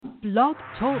Blog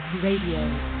Talk Radio.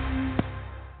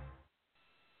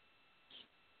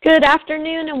 Good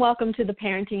afternoon and welcome to the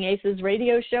Parenting Aces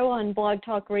radio show on Blog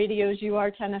Talk Radio's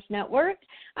UR Tennis Network.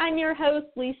 I'm your host,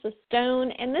 Lisa Stone,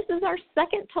 and this is our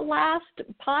second to last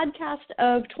podcast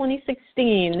of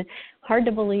 2016. Hard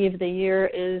to believe the year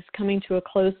is coming to a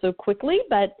close so quickly,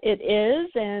 but it is,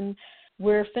 and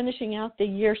we're finishing out the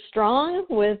year strong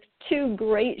with two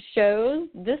great shows.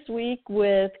 This week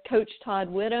with Coach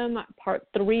Todd Widom, part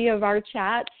 3 of our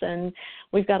chats, and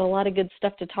we've got a lot of good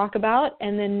stuff to talk about.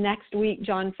 And then next week,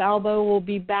 John Falbo will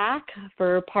be back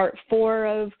for part 4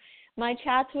 of my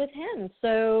chats with him.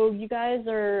 So you guys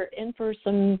are in for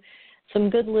some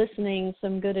good listening,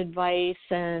 some good advice,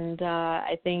 and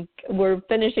I think we're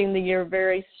finishing the year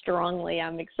very strongly.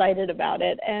 I'm excited about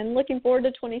it and looking forward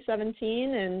to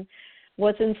 2017 and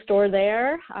what's in store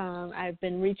there. I've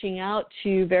been reaching out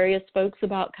to various folks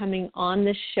about coming on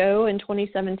this show in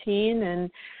 2017,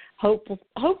 and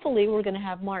hopefully we're going to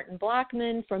have Martin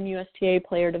Blackman from USTA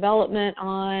Player Development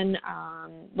on,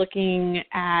 looking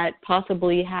at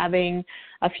possibly having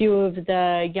a few of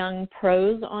the young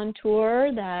pros on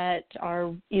tour that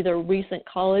are either recent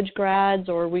college grads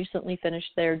or recently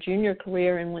finished their junior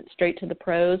career and went straight to the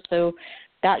pros. So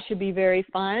that should be very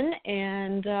fun,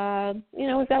 and,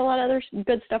 we've got a lot of other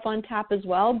good stuff on tap as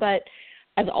well, but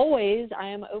as always, I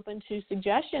am open to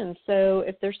suggestions, so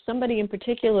if there's somebody in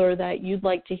particular that you'd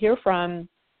like to hear from,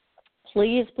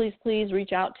 please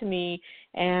reach out to me,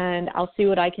 and I'll see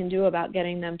what I can do about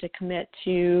getting them to commit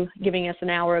to giving us an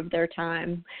hour of their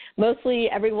time. Mostly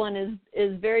everyone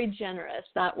is very generous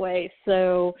that way,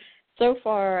 so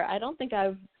far I don't think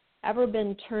I've ever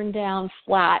been turned down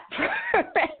flat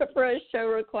for a show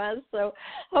request, so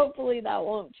hopefully that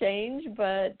won't change.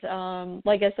 But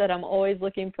like I said, I'm always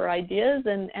looking for ideas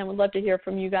and would love to hear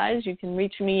from you guys. You can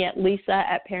reach me at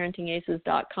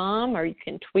lisa@ParentingAces.com, or you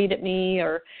can tweet at me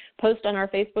or post on our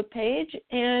Facebook page.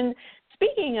 And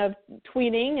speaking of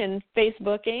tweeting and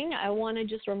Facebooking, I want to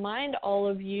just remind all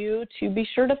of you to be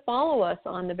sure to follow us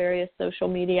on the various social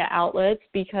media outlets,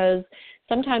 because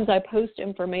sometimes I post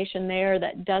information there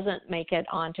that doesn't make it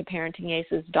onto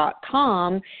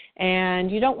ParentingAces.com,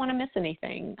 and you don't want to miss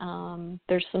anything.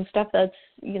 There's some stuff that's,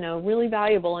 really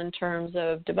valuable in terms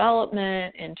of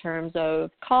development, in terms of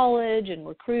college and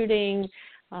recruiting,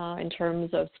 in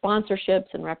terms of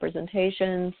sponsorships and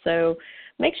representation. So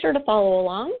make sure to follow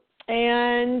along.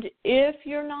 And if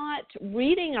you're not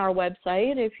reading our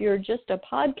website, if you're just a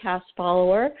podcast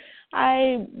follower,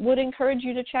 I would encourage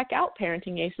you to check out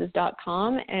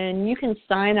ParentingAces.com, and you can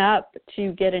sign up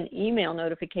to get an email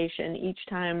notification each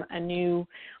time a new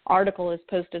article is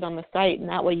posted on the site, and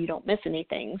that way you don't miss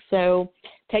anything. So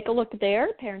take a look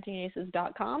there,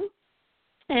 ParentingAces.com.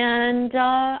 And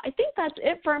I think that's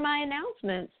it for my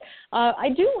announcements. I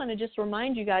do want to just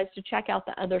remind you guys to check out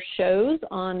the other shows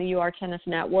on the UR Tennis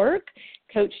Network.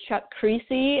 Coach Chuck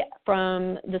Creasy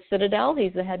from the Citadel,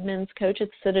 he's the head men's coach at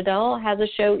the Citadel, has a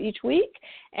show each week.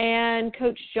 And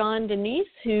Coach John Denise,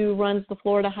 who runs the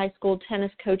Florida High School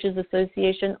Tennis Coaches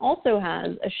Association, also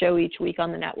has a show each week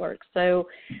on the network. So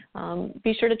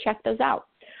be sure to check those out.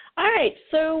 All right,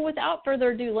 so without further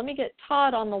ado, let me get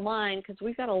Todd on the line because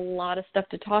we've got a lot of stuff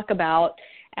to talk about.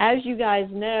 As you guys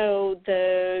know,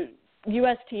 the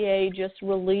USTA just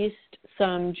released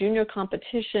some junior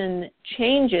competition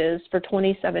changes for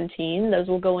 2017. Those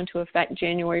will go into effect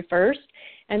January 1st.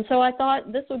 And so I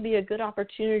thought this would be a good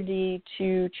opportunity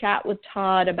to chat with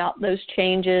Todd about those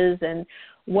changes and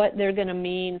what they're going to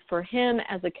mean for him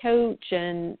as a coach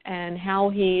and how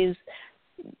he's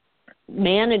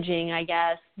managing, I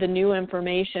guess, the new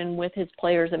information with his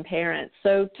players and parents.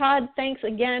 So, Todd, thanks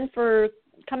again for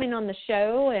coming on the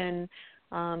show and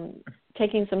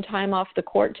taking some time off the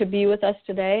court to be with us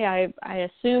today. I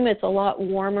assume it's a lot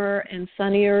warmer and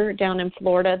sunnier down in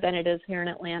Florida than it is here in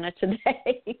Atlanta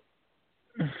today.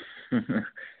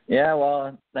 Yeah,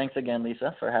 well, thanks again,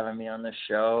 Lisa, for having me on this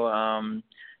show.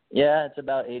 Yeah, it's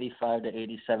about 85 to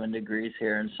 87 degrees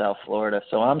here in South Florida,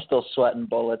 so I'm still sweating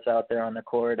bullets out there on the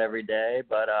court every day,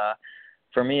 but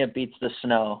for me it beats the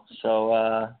snow. So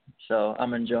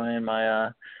I'm enjoying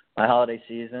my holiday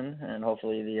season, and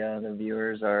hopefully the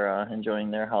viewers are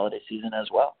enjoying their holiday season as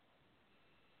well.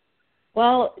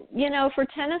 Well, for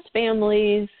tennis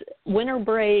families, winter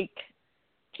break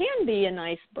can be a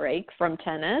nice break from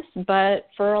tennis, but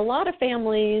for a lot of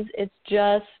families, it's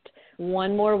just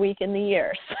one more week in the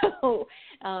year. So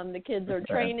the kids are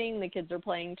training, the kids are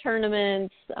playing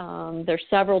tournaments. There's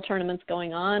several tournaments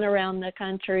going on around the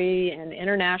country and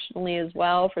internationally as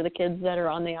well for the kids that are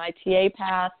on the ITF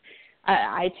path,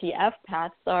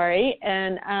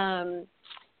 And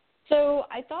So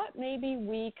I thought maybe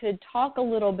we could talk a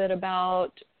little bit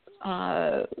about,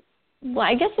 well,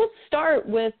 I guess let's start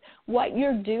with what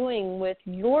you're doing with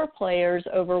your players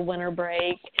over winter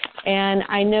break. And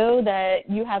I know that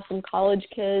you have some college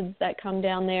kids that come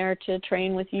down there to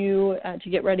train with you to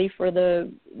get ready for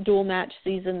the dual match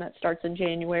season that starts in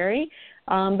January.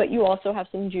 But you also have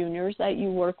some juniors that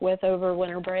you work with over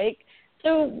winter break.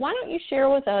 So why don't you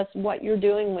share with us what you're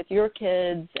doing with your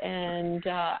kids and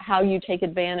how you take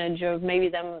advantage of maybe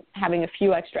them having a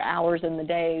few extra hours in the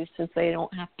day since they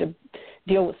don't have to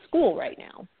deal with school right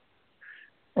now.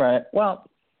 Right. Well,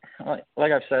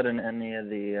 like I've said in any of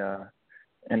the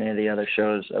other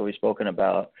shows that we've spoken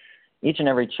about, each and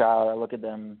every child, I look at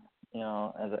them,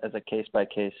 as a case by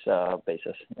case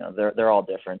basis. They're all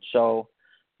different. So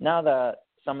now that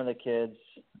some of the kids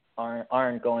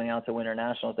aren't going out to winter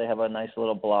nationals, they have a nice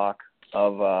little block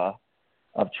of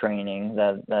training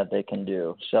that they can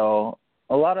do. So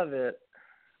a lot of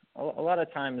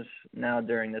times now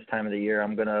during this time of the year,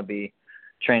 I'm going to be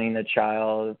training the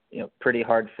child, pretty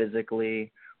hard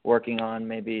physically, working on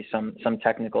maybe some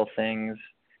technical things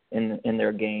in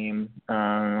their game,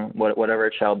 whatever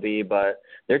it shall be. But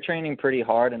they're training pretty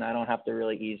hard, and I don't have to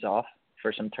really ease off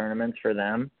for some tournaments for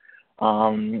them.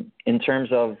 In terms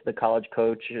of the college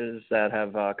coaches that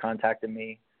have contacted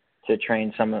me to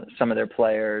train some of their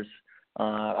players,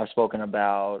 I've spoken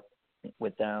about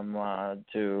with them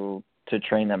to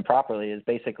train them properly is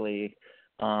basically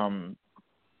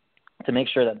to make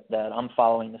sure that I'm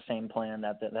following the same plan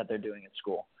that they're doing at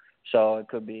school. So it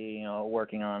could be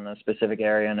working on a specific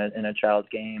area in a child's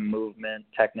game, movement,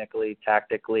 technically,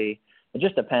 tactically. It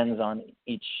just depends on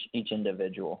each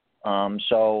individual.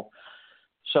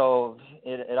 So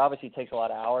it obviously takes a lot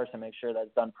of hours to make sure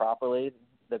that's done properly.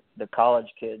 The college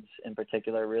kids in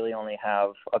particular really only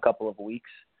have a couple of weeks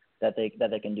that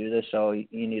they can do this. So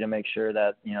you need to make sure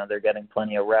that they're getting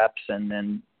plenty of reps, and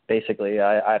then basically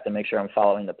I have to make sure I'm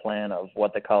following the plan of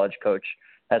what the college coach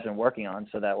has been working on,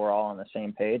 so that we're all on the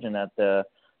same page and that the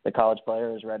college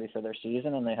player is ready for their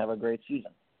season and they have a great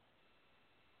season.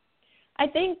 I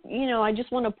think, I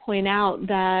just want to point out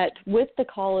that with the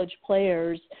college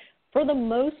players, for the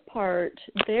most part,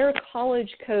 their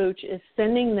college coach is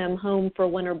sending them home for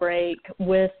winter break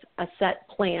with a set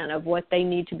plan of what they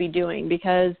need to be doing,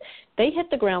 because they hit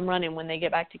the ground running when they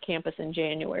get back to campus in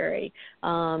January.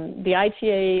 The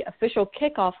ITA official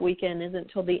kickoff weekend isn't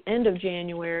until the end of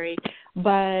January,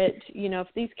 but, if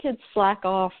these kids slack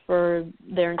off for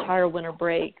their entire winter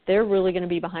break, they're really going to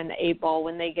be behind the eight ball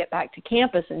when they get back to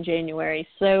campus in January.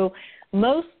 So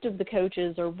most of the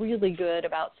coaches are really good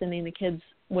about sending the kids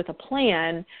with a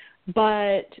plan,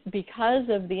 but because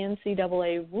of the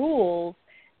NCAA rules,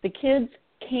 the kids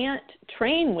can't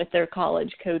train with their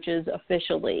college coaches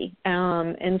officially.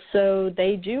 And so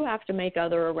they do have to make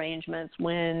other arrangements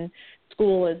when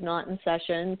school is not in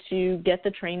session to get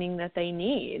the training that they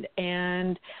need.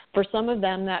 And for some of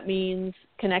them, that means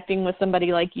connecting with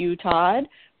somebody like you, Todd.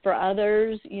 For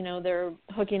others, they're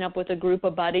hooking up with a group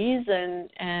of buddies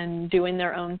and doing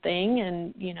their own thing.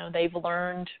 And, they've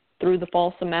learned through the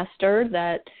fall semester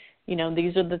that,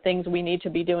 these are the things we need to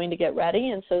be doing to get ready.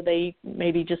 And so they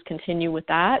maybe just continue with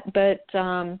that. But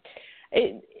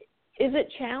is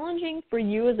it challenging for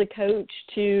you as a coach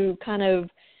to kind of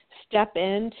step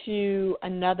into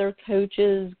another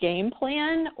coach's game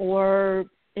plan, or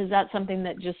is that something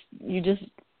that you just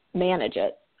manage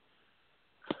it?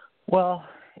 Well,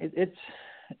 it's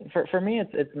for me,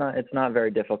 it's not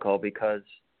very difficult because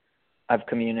I've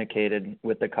communicated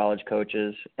with the college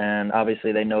coaches, and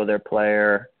obviously they know their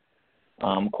player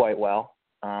quite well.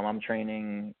 I'm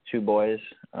training two boys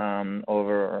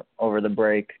over the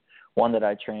break. One that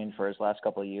I trained for his last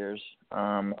couple of years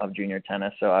of junior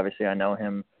tennis, so obviously I know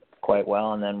him quite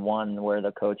well. And then one where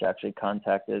the coach actually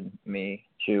contacted me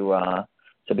to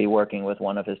be working with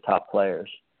one of his top players.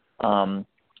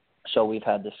 So we've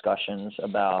had discussions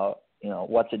about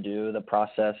what to do, the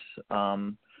process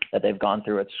that they've gone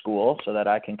through at school, so that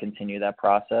I can continue that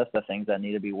process, the things that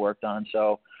need to be worked on.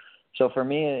 So for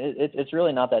me, it's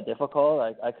really not that difficult.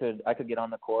 I could get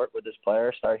on the court with this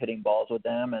player, start hitting balls with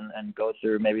them, and go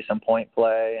through maybe some point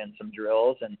play and some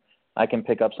drills, and I can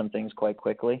pick up some things quite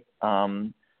quickly.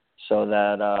 So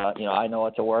that I know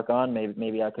what to work on.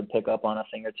 Maybe I could pick up on a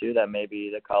thing or two that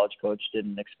maybe the college coach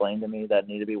didn't explain to me that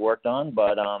need to be worked on.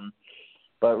 But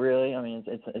really, I mean,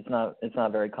 it's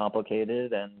not very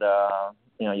complicated, and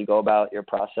you go about your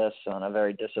process in a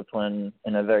very disciplined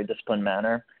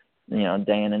manner,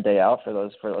 day in and day out for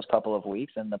those couple of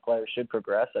weeks, and the players should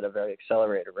progress at a very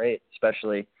accelerated rate,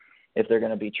 especially if they're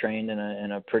going to be trained in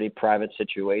a pretty private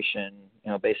situation,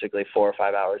 basically 4 or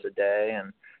 5 hours a day,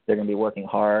 and they're going to be working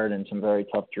hard in some very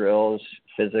tough drills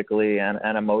physically and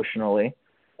emotionally.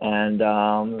 And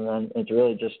it's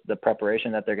really just the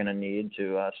preparation that they're going to need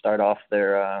to start off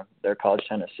their college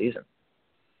tennis season.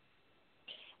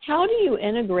 How do you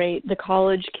integrate the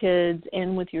college kids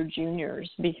in with your juniors?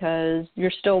 Because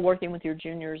you're still working with your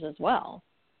juniors as well.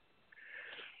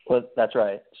 Well, that's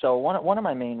right. So one of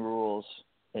my main rules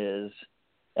is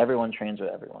everyone trains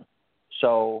with everyone.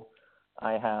 So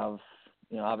I have,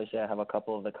 obviously I have a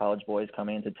couple of the college boys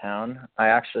coming into town. I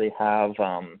actually have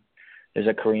there's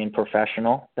a Korean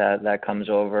professional that comes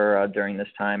over during this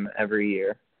time every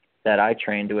year that I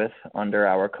trained with under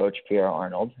our coach, Pierre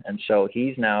Arnold. And so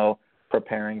he's now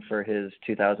preparing for his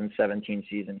 2017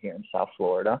 season here in South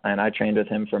Florida. And I trained with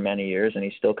him for many years, and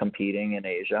he's still competing in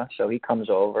Asia. So he comes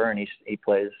over and he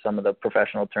plays some of the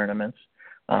professional tournaments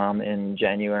in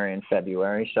January and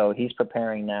February. So he's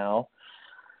preparing now.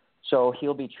 So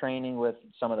he'll be training with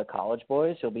some of the college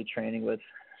boys. He'll be training with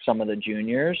some of the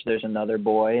juniors. There's another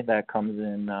boy that comes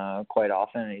in quite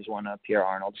often, and he's one of Pierre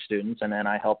Arnold's students, and then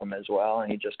I help him as well,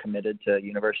 and he just committed to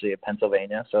University of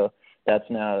Pennsylvania. So that's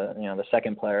now, the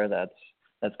second player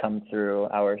that's come through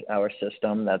our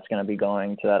system that's going to be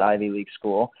going to that Ivy League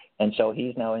school. And so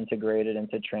he's now integrated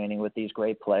into training with these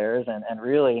great players, and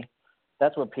really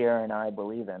that's what Pierre and I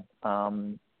believe in.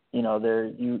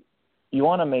 You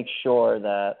want to make sure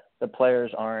that the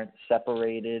players aren't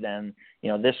separated and,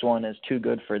 this one is too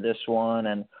good for this one.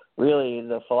 And really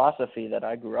the philosophy that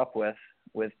I grew up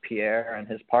with Pierre and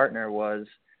his partner was,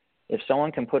 if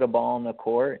someone can put a ball on the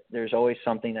court, there's always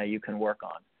something that you can work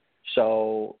on.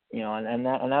 So, and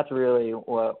that's really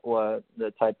what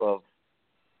the type of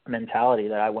mentality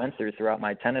that I went throughout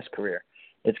my tennis career.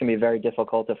 It's going to be very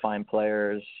difficult to find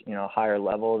players, higher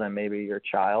level than maybe your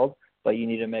child, but you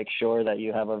need to make sure that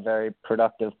you have a very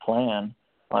productive plan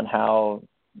on how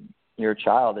your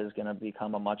child is going to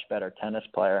become a much better tennis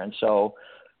player. And so,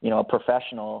 a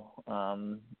professional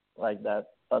like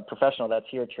that, a professional that's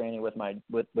here training with my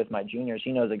juniors,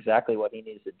 he knows exactly what he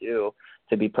needs to do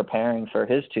to be preparing for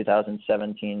his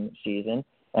 2017 season.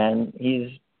 And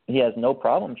he has no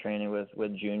problem training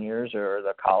with juniors or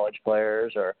the college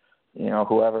players or,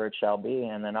 whoever it shall be.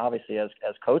 And then obviously as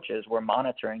coaches, we're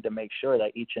monitoring to make sure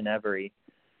that each and every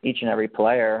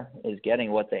player is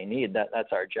getting what they need.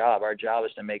 That's our job. Our job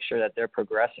is to make sure that they're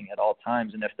progressing at all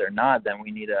times. And if they're not, then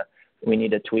we need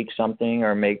to tweak something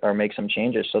or make some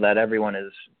changes so that everyone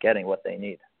is getting what they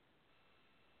need.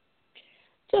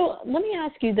 So let me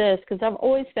ask you this, because I've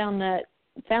always found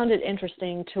it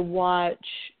interesting to watch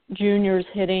juniors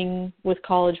hitting with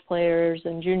college players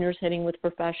and juniors hitting with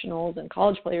professionals and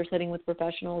college players hitting with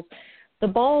professionals. The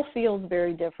ball feels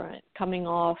very different coming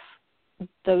off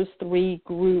those three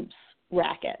groups'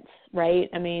 rackets, right?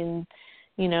 I mean,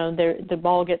 the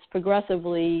ball gets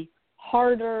progressively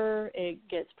harder, it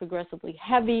gets progressively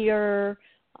heavier.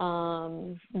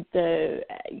 A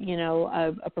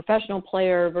professional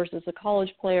player versus a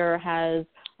college player has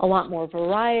a lot more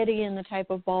variety in the type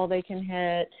of ball they can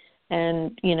hit,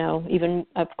 and even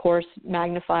of course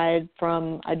magnified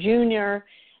from a junior.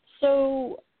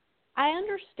 So I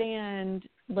understand,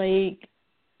 if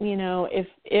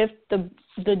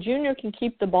the junior can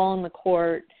keep the ball in the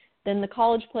court, then the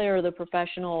college player or the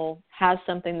professional has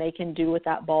something they can do with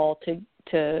that ball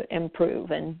to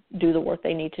improve and do the work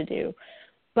they need to do.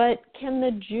 But can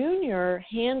the junior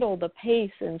handle the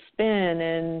pace and spin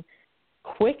and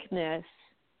quickness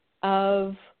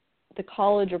of the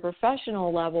college or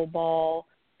professional level ball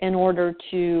in order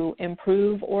to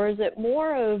improve? Or is it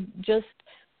more of just,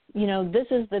 this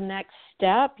is the next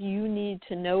step, you need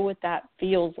to know what that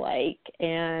feels like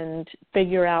and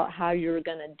figure out how you're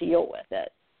going to deal with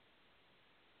it?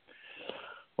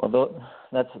 Well,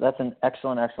 that's an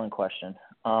excellent question.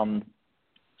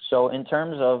 So in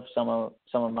terms of some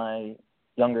of my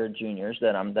younger juniors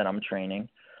that I'm training,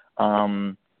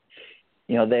 I've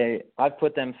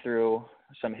put them through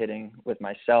some hitting with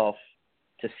myself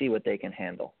to see what they can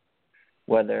handle,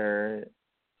 whether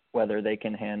they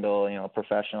can handle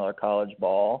professional or college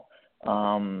ball.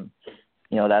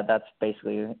 That's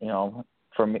basically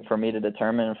for me to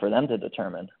determine and for them to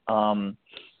determine.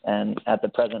 And at the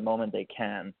present moment they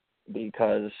can,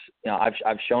 because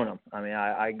I've shown them. I mean,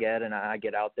 I get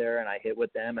out there and I hit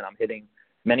with them, and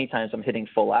many times I'm hitting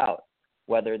full out.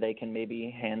 Whether they can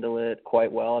maybe handle it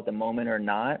quite well at the moment or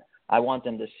not, I want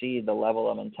them to see the level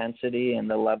of intensity and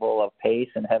the level of pace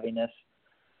and heaviness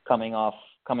coming off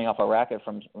a racket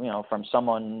from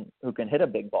someone who can hit a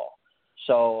big ball.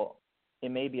 So it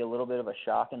may be a little bit of a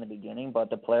shock in the beginning, but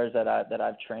the players that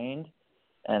I've trained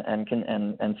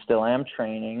and still am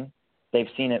training, they've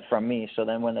seen it from me. So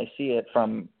then when they see it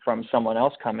from someone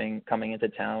else coming into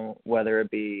town, whether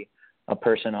it be a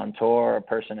person on tour or a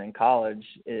person in college,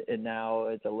 it now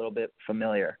it's a little bit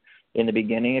familiar. In the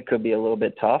beginning, it could be a little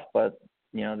bit tough, but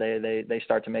they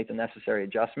start to make the necessary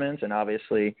adjustments, and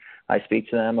obviously I speak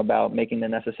to them about making the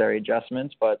necessary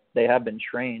adjustments, but they have been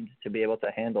trained to be able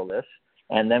to handle this.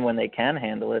 And then when they can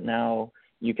handle it, now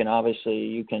you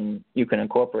can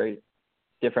incorporate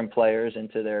different players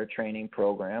into their training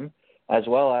program, as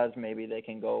well as maybe they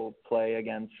can go play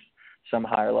against some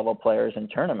higher level players in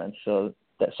tournaments. So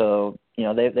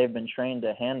they've been trained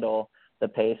to handle the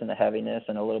pace and the heaviness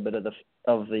and a little bit of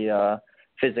the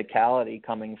physicality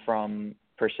coming from,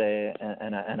 per se,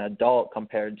 an adult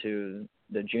compared to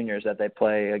the juniors that they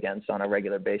play against on a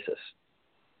regular basis.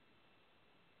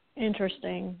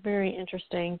 Interesting, very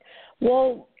interesting.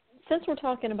 Well, since we're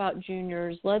talking about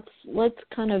juniors, let's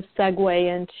kind of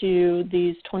segue into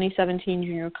these 2017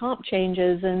 junior comp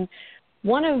changes. And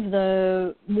one of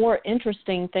the more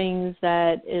interesting things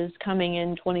that is coming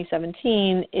in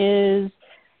 2017 is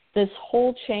this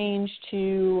whole change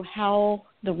to how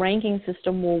the ranking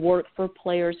system will work for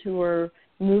players who are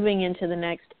moving into the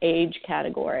next age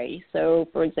category. So,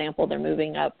 for example, they're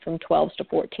moving up from 12s to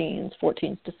 14s,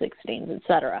 14s to 16s, et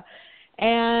cetera.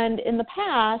 And in the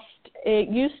past, it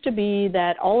used to be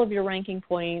that all of your ranking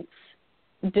points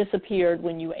disappeared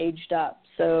when you aged up.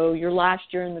 So your last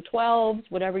year in the 12s,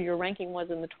 whatever your ranking was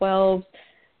in the 12s,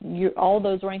 all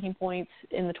those ranking points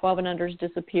in the 12 and unders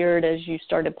disappeared as you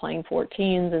started playing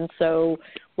 14s. And so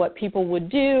what people would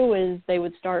do is they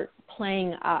would start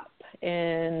playing up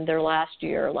in their last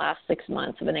 6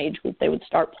 months of an age group. They would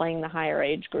start playing the higher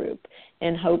age group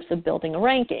in hopes of building a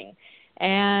ranking.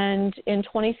 And in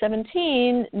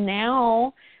 2017,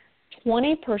 now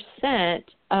 20%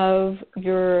 of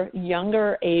your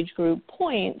younger age group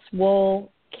points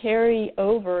will carry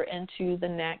over into the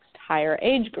next higher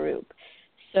age group.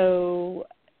 So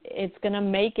it's going to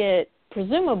make it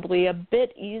presumably a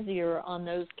bit easier on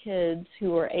those kids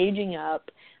who are aging up.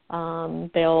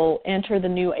 They'll enter the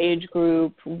new age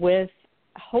group with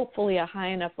hopefully a high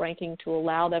enough ranking to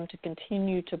allow them to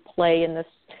continue to play in this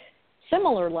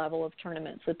similar level of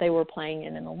tournaments that they were playing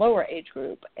in the lower age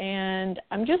group. And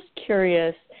I'm just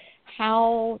curious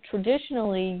how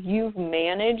traditionally you've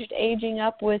managed aging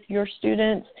up with your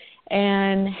students,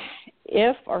 and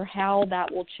if or how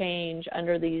that will change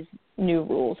under these new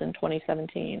rules in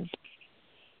 2017.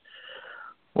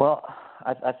 Well,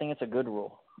 I think it's a good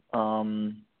rule.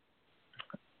 I'm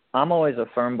always a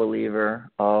firm believer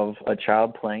of a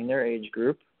child playing their age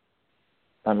group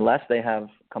unless they have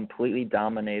completely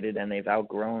dominated and they've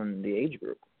outgrown the age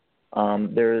group.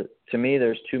 To me,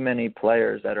 there's too many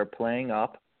players that are playing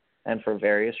up, and for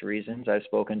various reasons. I've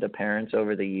spoken to parents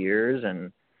over the years,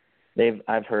 and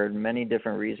I've heard many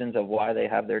different reasons of why they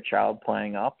have their child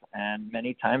playing up, and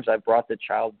many times I've brought the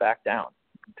child back down,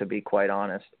 to be quite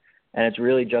honest. And it's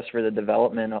really just for the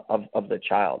development of the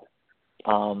child.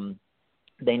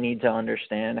 They need to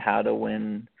understand how to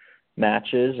win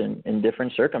matches in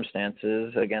different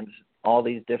circumstances against all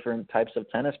these different types of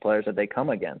tennis players that they come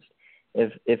against.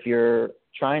 If you're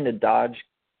trying to dodge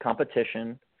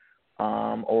competition,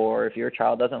 or if your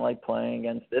child doesn't like playing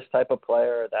against this type of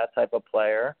player or that type of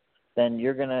player, then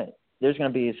there's gonna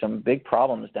be some big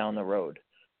problems down the road.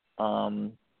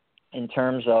 In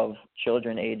terms of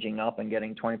children aging up and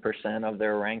getting 20% of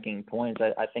their ranking points,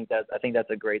 I think that's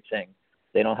a great thing.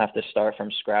 They don't have to start from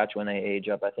scratch when they age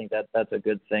up. I think that's a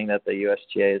good thing that the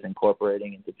USTA is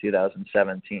incorporating into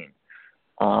 2017.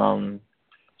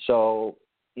 So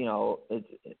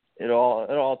it'll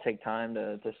all take time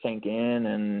to sink in,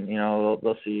 and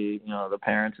they'll see, the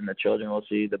parents and the children will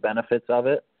see the benefits of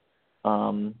it.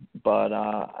 But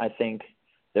I think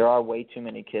there are way too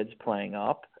many kids playing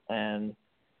up, and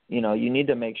you need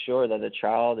to make sure that the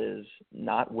child is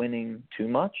not winning too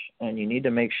much, and you need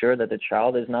to make sure that the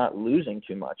child is not losing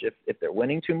too much. If they're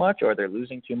winning too much or they're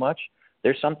losing too much,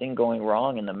 there's something going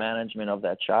wrong in the management of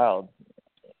that child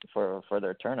for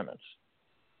their tournaments.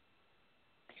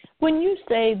 When you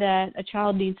say that a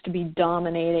child needs to be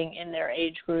dominating in their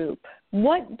age group,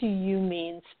 what do you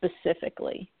mean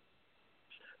specifically?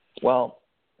 Well,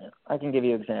 I can give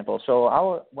you an example.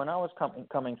 So when I was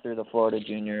coming through the Florida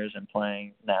juniors and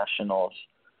playing nationals,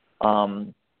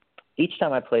 each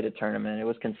time I played a tournament, it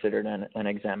was considered an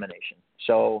examination.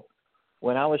 So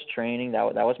when I was training,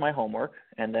 that was my homework,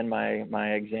 and then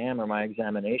my exam or my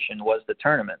examination was the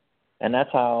tournament. And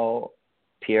that's how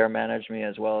Pierre managed me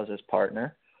as well as his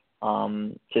partner,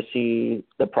 to see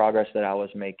the progress that I was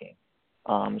making.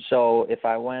 So if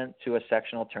I went to a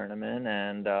sectional tournament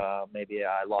and maybe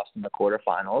I lost in the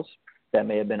quarterfinals, that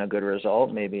may have been a good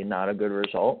result, maybe not a good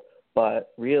result.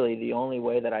 But really, the only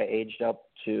way that I aged up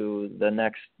to the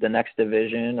next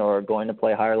division or going to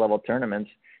play higher level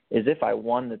tournaments is if I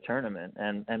won the tournament,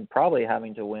 and probably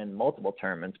having to win multiple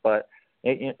tournaments. But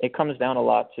it comes down a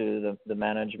lot to the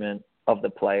management of the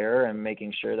player and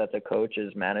making sure that the coach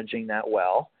is managing that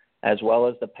well as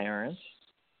the parents.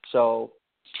 So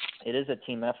it is a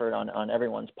team effort on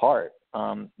everyone's part.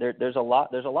 There's a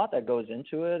lot that goes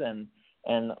into it, and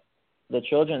the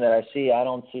children that I see, I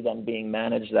don't see them being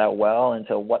managed that well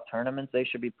into what tournaments they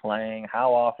should be playing,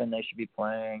 how often they should be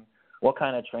playing, what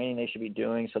kind of training they should be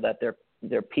doing so that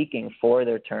they're peaking for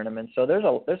their tournaments. So there's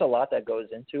a lot that goes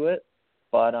into it.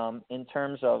 But in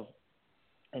terms of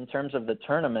the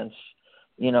tournaments,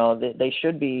 they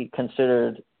should be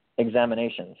considered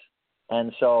examinations.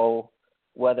 And so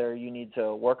whether you need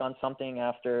to work on something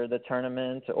after the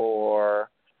tournament, or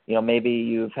maybe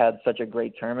you've had such a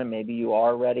great tournament, maybe you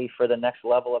are ready for the next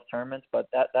level of tournaments, but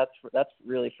that's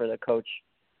really for the coach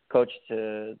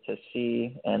to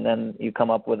see, and then you come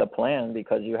up with a plan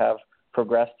because you have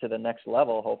progressed to the next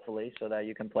level, hopefully, so that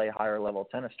you can play higher level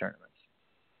tennis tournaments.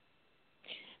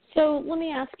 So let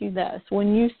me ask you this.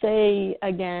 When you say,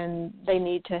 again, they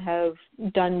need to have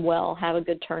done well, have a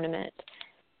good tournament,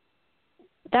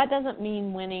 that doesn't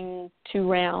mean winning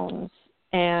 2 rounds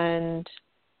and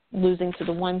losing to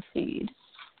the 1 seed.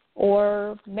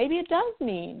 Or maybe it does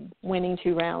mean winning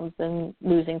 2 rounds and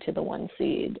losing to the 1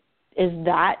 seed. Can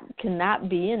that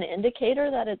be an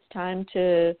indicator that it's time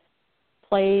to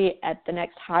play at the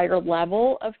next higher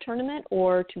level of tournament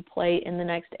or to play in the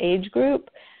next age group?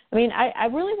 I mean, I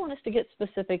really want us to get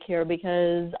specific here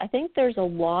because I think there's a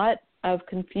lot of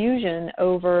confusion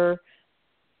over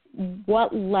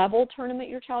what level tournament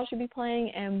your child should be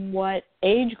playing and what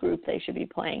age group they should be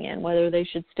playing in, whether they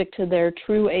should stick to their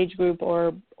true age group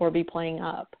or be playing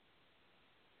up.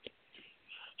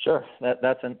 Sure,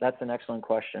 that's an excellent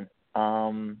question.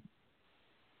 The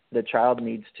child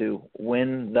needs to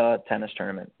win the tennis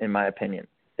tournament, in my opinion.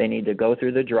 They need to go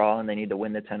through the draw and they need to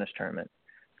win the tennis tournament.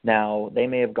 Now, they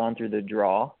may have gone through the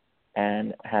draw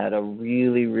and had a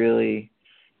really, really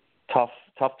tough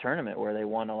tournament where they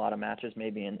won a lot of matches,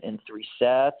 maybe in 3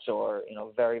 sets or,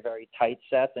 very, very tight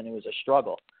sets, and it was a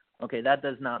struggle. Okay, that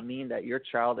does not mean that your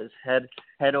child is head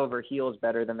over heels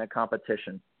better than the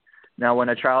competition. Now, when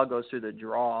a child goes through the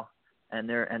draw and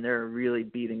they're really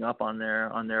beating up on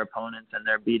their opponents and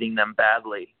they're beating them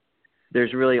badly,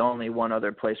 there's really only one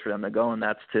other place for them to go, and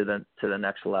that's to the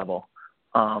next level.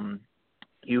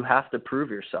 You have to prove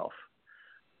yourself.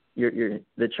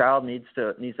 The child needs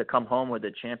to come home with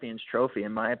a champion's trophy,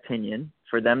 in my opinion,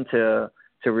 for them to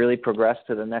really progress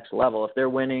to the next level. If they're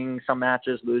winning some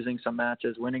matches, losing some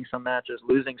matches, winning some matches,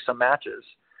 losing some matches,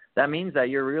 that means that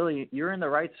you're in the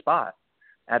right spot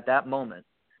at that moment.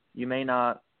 You may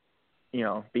not,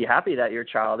 be happy that your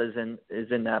child is in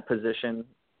that position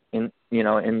in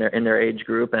their age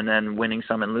group and then winning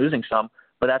some and losing some,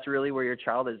 but that's really where your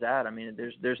child is at. I mean,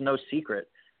 there's no secret.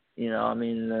 There's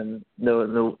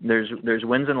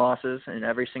wins and losses in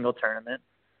every single tournament,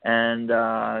 and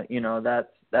those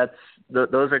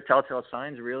are telltale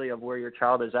signs really of where your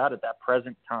child is at that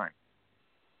present time.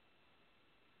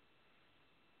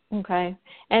 Okay,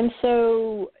 and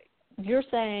so you're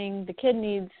saying the kid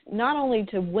needs not only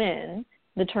to win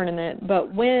the tournament,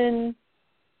 but win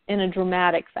in a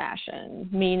dramatic fashion,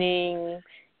 meaning,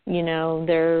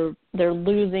 they're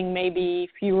losing maybe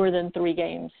fewer than 3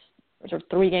 games, or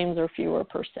 3 games or fewer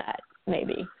per set,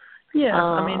 maybe. Yeah,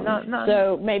 I mean, not.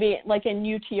 So maybe, like in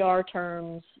UTR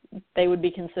terms, they would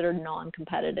be considered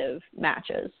non-competitive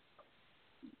matches.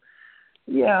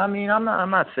 Yeah, I mean, I'm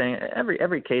not saying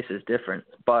every case is different,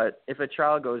 but if a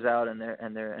child goes out and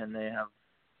they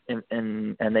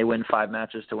win 5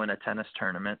 matches to win a tennis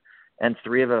tournament, and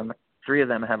three of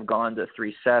them have gone to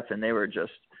 3 sets and they were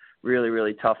just really,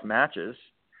 really tough matches,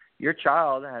 your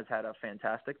child has had a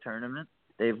fantastic tournament.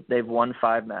 They've won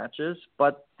 5 matches,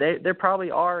 but they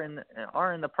probably are in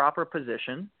the proper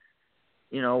position,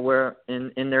 where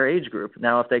in their age group.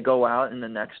 Now, if they go out in the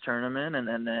next tournament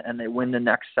and they win the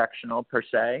next sectional per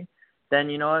se, then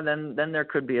then there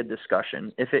could be a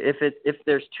discussion. If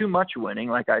there's too much winning,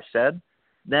 like I said,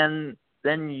 then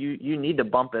you need to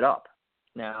bump it up.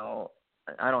 Now,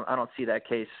 I don't see that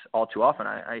case all too often.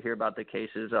 I hear about the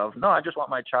cases of, no, I just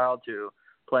want my child to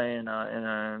play in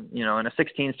a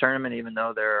 16s tournament, even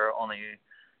though they're only,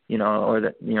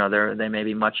 they may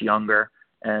be much younger.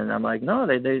 And I'm like, no,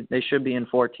 they should be in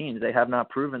 14s. They have not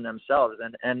proven themselves.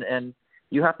 And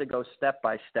you have to go step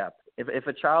by step. If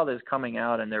a child is coming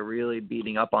out and they're really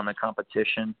beating up on the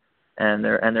competition and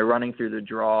they're running through the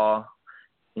draw,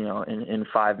 in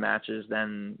 5 matches,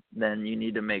 then you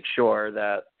need to make sure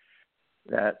that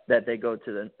they go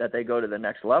to the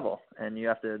next level, and you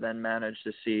have to then manage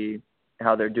to see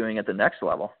how they're doing at the next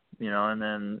level,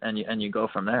 and you go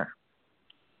from there.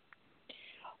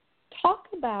 Talk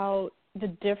about the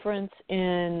difference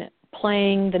in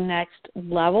playing the next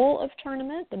level of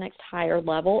tournament, the next higher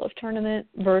level of tournament,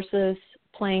 versus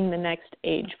playing the next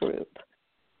age group.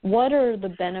 What are the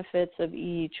benefits of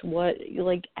each?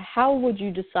 How would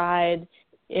you decide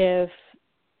if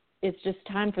it's just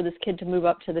time for this kid to move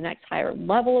up to the next higher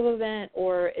level of event,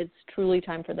 or it's truly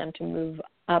time for them to move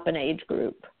up an age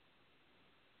group?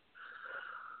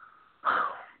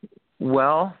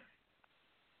 Well,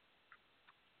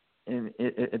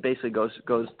 it basically goes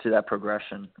to that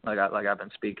progression, like I've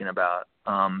been speaking about.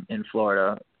 In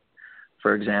Florida,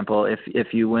 for example,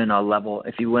 if you win a level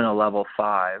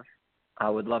 5, I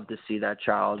would love to see that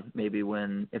child maybe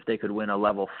if they could win a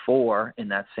level 4 in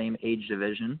that same age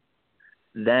division.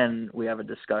 Then we have a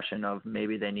discussion of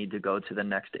maybe they need to go to the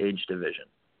next age division.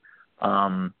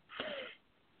 To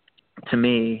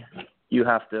me,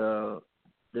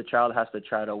 the child has to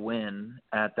try to win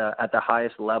at the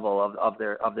highest level of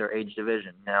their age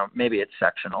division. Now, maybe it's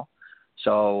sectional.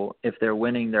 So if they're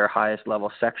winning their highest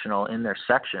level sectional in their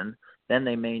section, then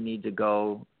they may need to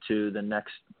go to the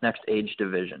next age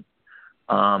division.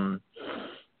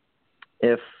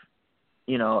 It's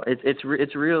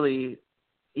really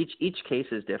each case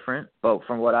is different, but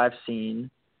from what I've seen,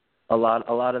 a lot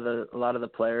of the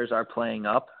players are playing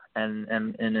up, and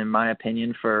in my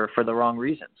opinion, for the wrong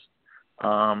reasons.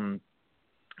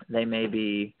 They may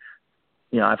be,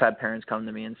 I've had parents come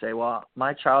to me and say, well,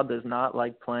 my child does not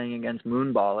like playing against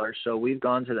moonballers, so we've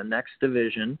gone to the next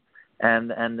division,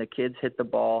 and the kids hit the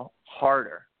ball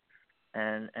harder.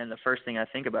 And the first thing I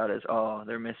think about is,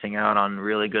 they're missing out on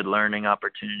really good learning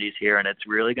opportunities here, and it's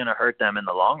really going to hurt them in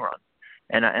the long run.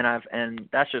 And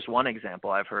that's just one example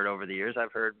I've heard over the years.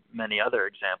 I've heard many other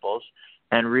examples,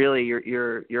 and really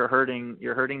you're hurting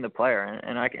the player.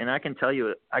 And I can tell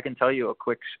you a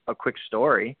quick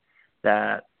story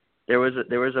that there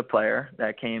was a player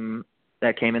that came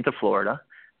into Florida,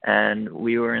 and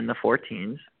we were in the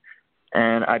 14s,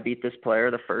 and I beat this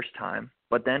player the first time.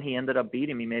 But then he ended up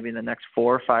beating me maybe the next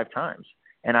 4 or 5 times.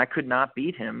 And I could not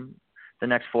beat him the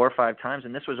next 4 or 5 times.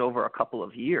 And this was over a couple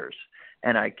of years.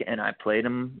 And I played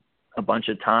him a bunch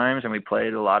of times, and we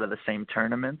played a lot of the same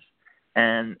tournaments.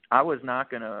 And I was not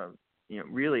going to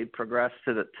really progress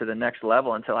to the next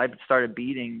level until I started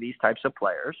beating these types of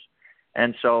players.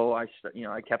 And so I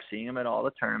kept seeing him at all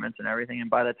the tournaments and everything. And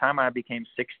by the time I became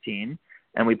 16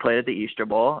 and we played at the Easter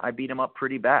Bowl, I beat him up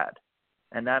pretty bad.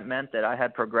 And that meant that I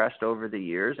had progressed over the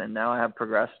years, and now I have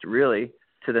progressed really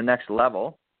to the next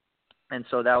level. And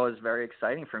so that was very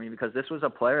exciting for me, because this was a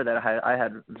player that I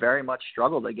had very much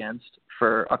struggled against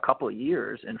for a couple of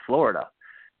years in Florida.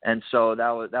 And so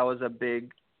that was a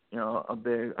big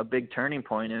turning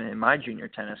point in my junior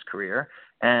tennis career.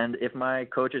 And if my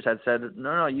coaches had said,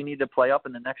 no, you need to play up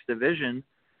in the next division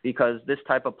because this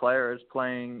type of player is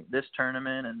playing this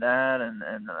tournament and that and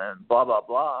blah, blah,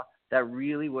 blah, that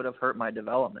really would have hurt my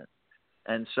development.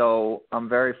 And so I'm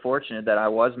very fortunate that I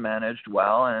was managed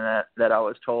well, and that I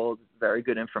was told very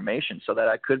good information so that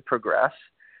I could progress.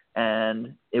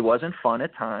 And it wasn't fun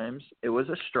at times. It was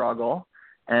a struggle,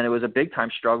 and it was a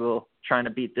big-time struggle trying to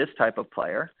beat this type of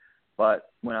player.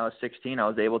 But when I was 16, I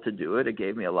was able to do it. It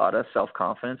gave me a lot of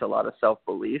self-confidence, a lot of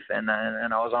self-belief, and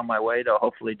I was on my way to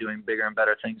hopefully doing bigger and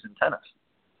better things in tennis.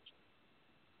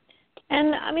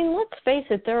 And, I mean, let's face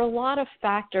it, there are a lot of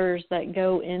factors that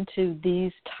go into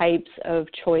these types of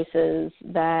choices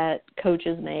that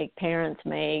coaches make, parents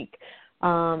make,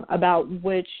 about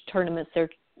which tournaments their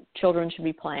children should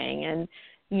be playing. And,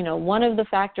 one of the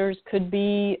factors could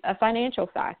be a financial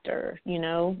factor.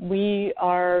 We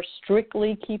are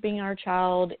strictly keeping our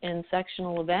child in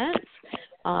sectional events,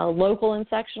 local and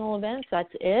sectional events.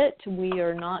 That's it. We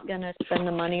are not going to spend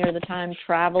the money or the time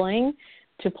traveling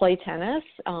to play tennis.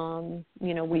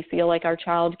 We feel like our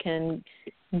child can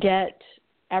get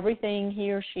everything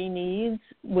he or she needs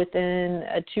within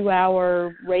a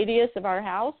 2-hour radius of our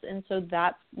house, and so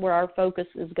that's where our focus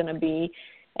is going to be.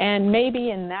 And maybe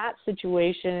in that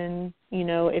situation,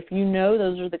 if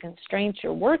those are the constraints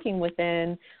you're working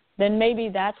within, then maybe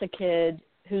that's a kid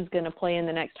who's going to play in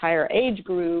the next higher age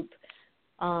group,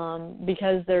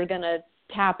 because they're going to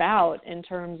tap out in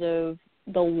terms of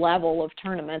the level of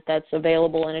tournament that's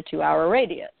available in a 2-hour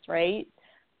radius, right?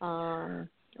 Or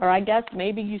I guess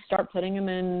maybe you start putting them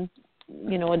in,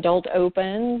 adult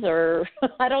opens, or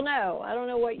I don't know. I don't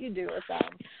know what you do with them.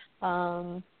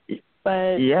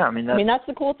 But yeah, I mean, that's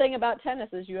the cool thing about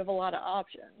tennis is you have a lot of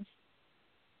options.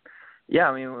 Yeah,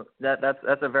 I mean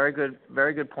that's a very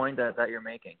good point that you're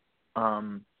making.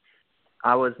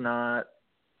 I was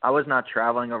not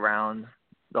traveling around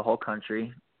the whole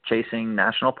country chasing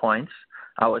national points.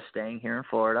 I was staying here in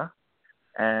Florida,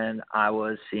 and I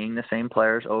was seeing the same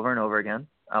players over and over again.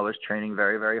 I was training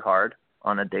very, very hard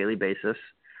on a daily basis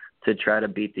to try to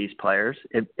beat these players.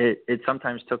 It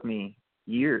sometimes took me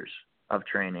years of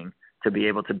training to be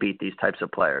able to beat these types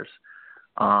of players.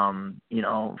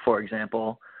 For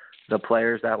example, the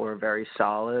players that were very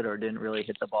solid or didn't really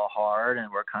hit the ball hard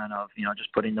and were kind of,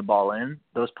 just putting the ball in,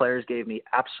 those players gave me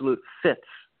absolute fits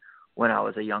when I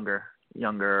was a younger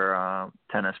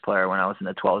tennis player, when I was in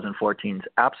the 12s and 14s.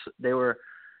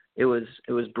 It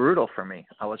was brutal for me.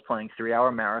 I was playing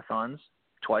 3-hour marathons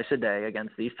twice a day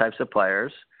against these types of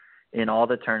players in all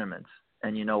the tournaments.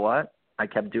 And you know what? I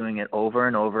kept doing it over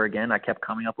and over again. I kept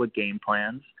coming up with game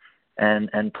plans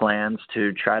and plans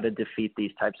to try to defeat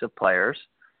these types of players.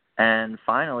 And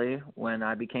finally, when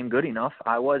I became good enough,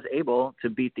 I was able to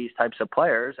beat these types of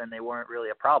players, and they weren't really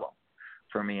a problem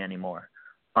for me anymore.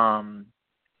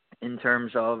 In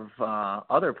terms of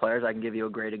other players, I can give you a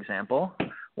great example.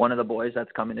 One of the boys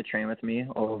that's coming to train with me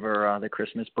over the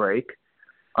Christmas break,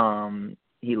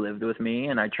 he lived with me,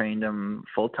 and I trained him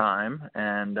full time,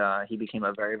 and he became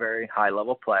a very, very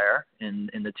high-level player in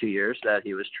the 2 years that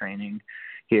he was training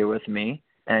here with me.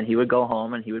 And he would go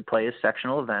home and he would play his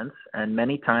sectional events, and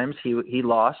many times he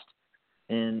lost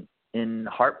in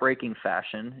heartbreaking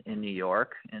fashion in New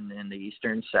York in the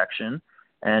Eastern section.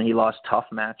 And he lost tough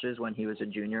matches when he was a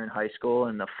junior in high school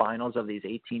in the finals of these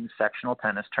 18 sectional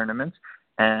tennis tournaments.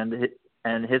 And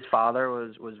his father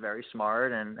was very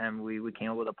smart, and we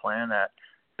came up with a plan that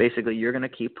basically you're going to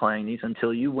keep playing these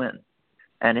until you win.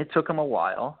 And it took him a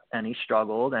while, and he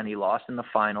struggled, and he lost in the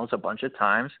finals a bunch of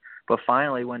times. But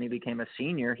finally, when he became a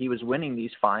senior, he was winning these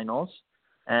finals,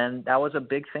 and that was a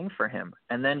big thing for him.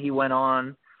 And then he went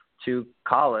on to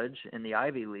college in the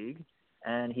Ivy League,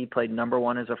 and he played number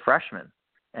one as a freshman.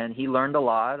 And he learned a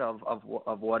lot of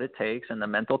what it takes and the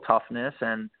mental toughness,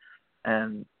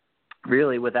 and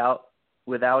really without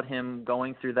him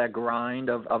going through that grind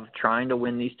of trying to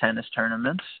win these tennis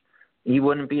tournaments, he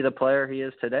wouldn't be the player he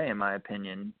is today, in my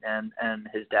opinion. And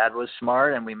his dad was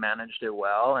smart, and we managed it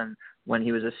well. And when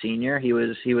he was a senior, he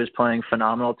was playing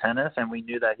phenomenal tennis, and we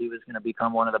knew that he was going to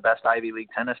become one of the best Ivy League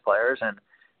tennis players.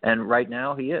 And right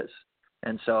now he is.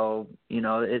 And so,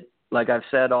 like I've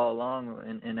said all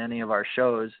along in any of our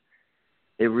shows,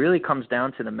 it really comes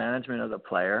down to the management of the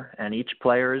player, and each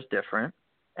player is different.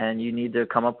 And you need to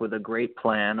come up with a great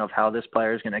plan of how this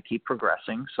player is going to keep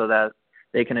progressing so that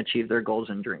they can achieve their goals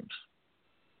and dreams.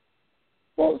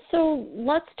 Well, so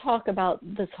let's talk about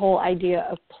this whole idea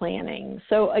of planning.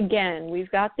 So again, we've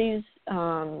got these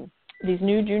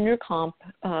new junior comp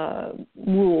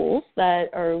rules that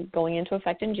are going into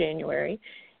effect in January.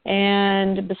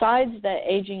 And besides the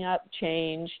aging up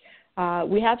change,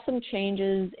 we have some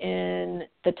changes in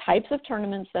the types of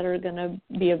tournaments that are going to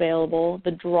be available,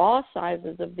 the draw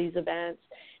sizes of these events,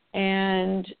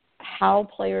 and how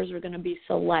players are going to be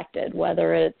selected,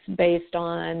 whether it's based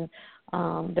on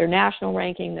their national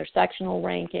ranking, their sectional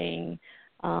ranking,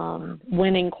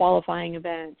 winning qualifying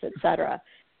events, etc.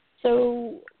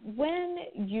 So when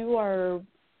you are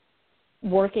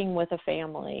working with a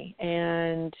family,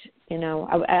 and,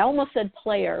 I almost said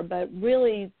player, but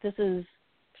really this is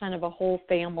kind of a whole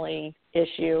family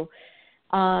issue,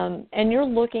 and you're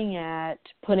looking at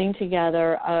putting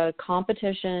together a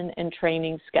competition and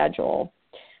training schedule.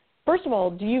 First of all,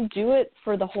 do you do it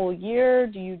for the whole year?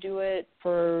 Do you do it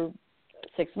for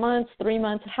 6 months, 3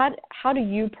 months? How do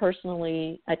you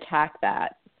personally attack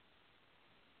that?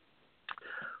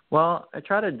 Well, I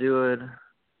try to do it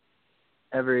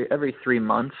every 3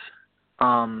 months.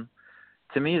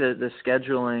 To me, the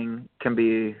scheduling can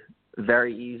be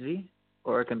very easy,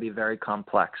 or it can be very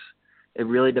complex. It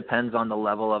really depends on the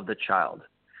level of the child.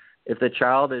 If the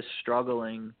child is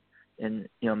struggling in,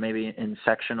 maybe in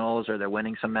sectionals, or they're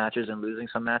winning some matches and losing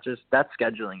some matches, that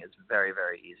scheduling is very,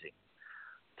 very easy.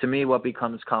 To me, what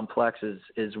becomes complex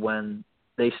is when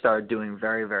they start doing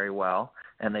very, very well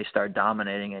and they start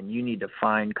dominating, and you need to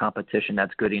find competition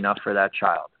that's good enough for that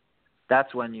child.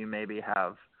 That's when you maybe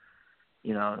have,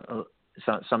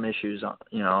 some issues,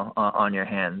 on your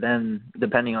hand. Then,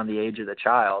 depending on the age of the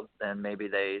child, then maybe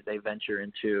they venture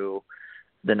into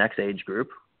the next age group,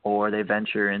 or they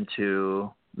venture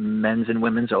into men's and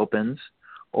women's opens,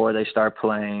 or they start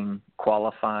playing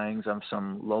qualifyings of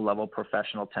some low-level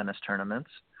professional tennis tournaments.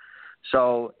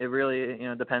 So it really,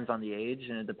 depends on the age,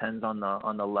 and it depends on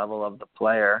the level of the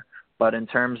player. But in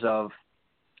terms of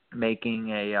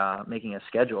making a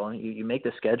schedule, you make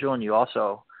the schedule, and you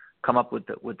also come up with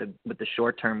the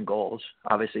short-term goals.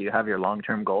 Obviously, you have your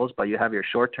long-term goals, but you have your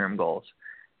short-term goals.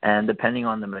 And depending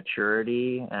on the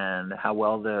maturity and how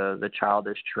well the child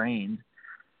is trained,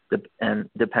 and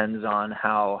depends on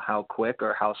how quick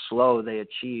or how slow they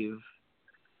achieve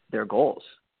their goals.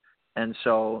 And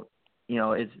so,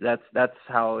 that's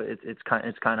how it's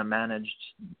kind of managed.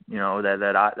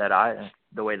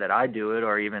 The way that I do it,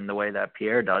 or even the way that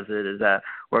Pierre does it, is that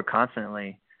we're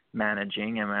constantly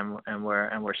managing and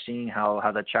we're seeing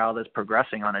how the child is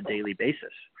progressing on a daily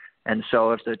basis. And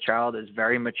so if the child is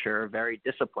very mature, very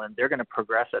disciplined, they're going to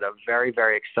progress at a very,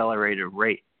 very accelerated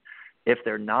rate. If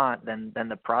they're not, then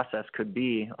the process could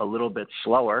be a little bit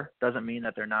slower. Doesn't mean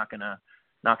that they're not going to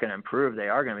improve. They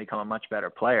are going to become a much better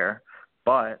player,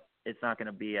 but it's not going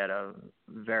to be at a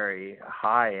very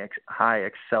high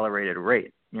accelerated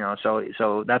rate.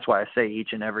 So that's why I say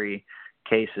each and every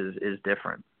case is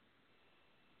different.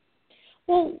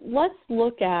 Well, let's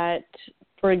look at,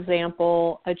 for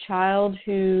example, a child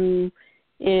who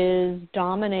is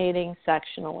dominating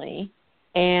sectionally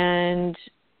and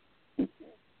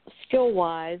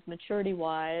skill-wise,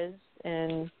 maturity-wise,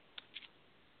 and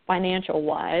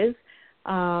financial-wise,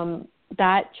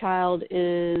 that child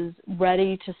is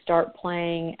ready to start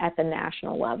playing at the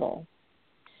national level.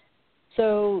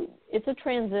 So it's a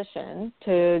transition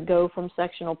to go from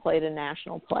sectional play to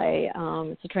national play.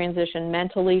 It's a transition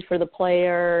mentally for the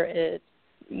player. It's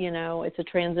a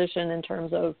transition in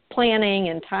terms of planning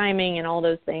and timing and all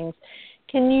those things.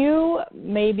 Can you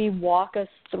maybe walk us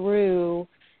through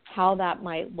how that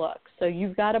might look? So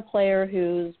you've got a player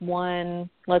who's won,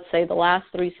 let's say, the last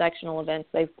 3 sectional events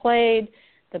they've played.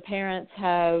 The parents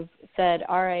have said,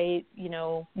 all right,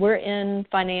 we're in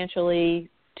financially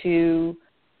to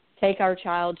take our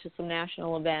child to some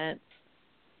national events.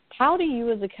 How do you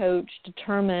as a coach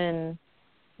determine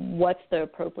what's the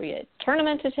appropriate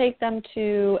tournament to take them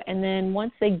to? And then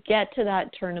once they get to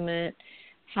that tournament,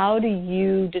 how do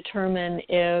you determine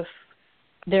if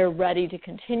they're ready to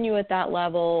continue at that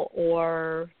level,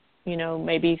 or,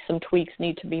 maybe some tweaks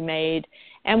need to be made?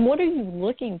 And what are you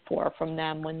looking for from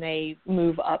them when they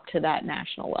move up to that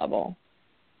national level?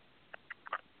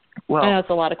 Well, I know it's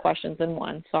a lot of questions in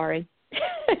one. Sorry.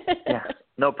 Yeah,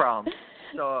 no problem.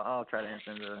 So I'll try to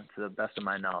answer them to the best of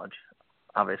my knowledge,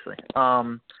 obviously.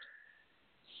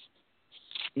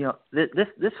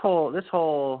 This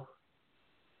whole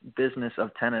business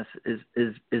of tennis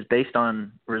is based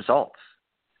on results.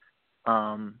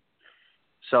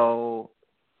 So,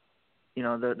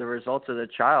 the results of the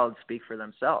child speak for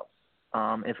themselves.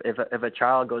 If a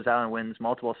child goes out and wins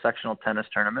multiple sectional tennis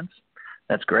tournaments,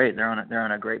 that's great. They're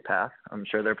on a great path. I'm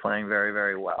sure they're playing very,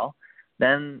 very well.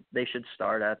 Then they should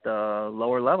start at the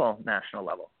lower level, national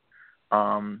level.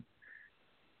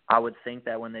 I would think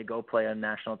that when they go play a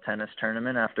national tennis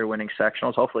tournament after winning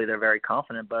sectionals, hopefully they're very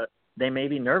confident, but they may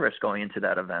be nervous going into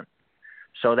that event.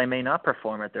 So they may not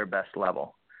perform at their best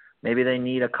level. Maybe they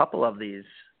need a couple of these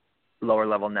lower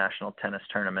level national tennis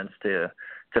tournaments to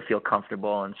feel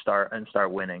comfortable and start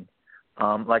winning.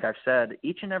 Like I've said,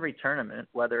 each and every tournament,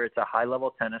 whether it's a high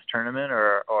level tennis tournament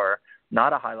or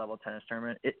not a high level tennis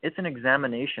tournament, it's an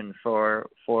examination for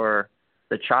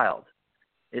the child.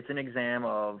 It's an exam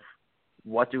of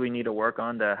what do we need to work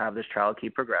on to have this child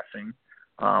keep progressing,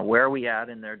 where are we at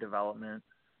in their development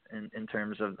in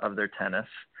terms of their tennis,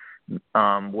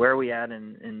 where are we at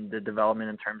in the development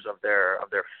in terms of their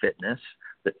fitness,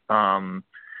 and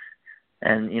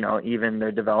even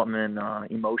their development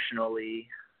emotionally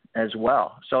as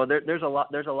well. So there's a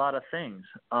lot of things.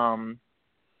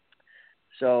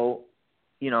 So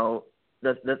the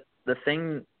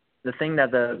thing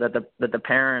that the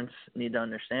parents need to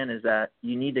understand is that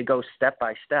you need to go step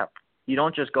by step. You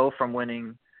don't just go from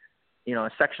winning, a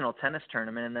sectional tennis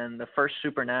tournament and then the first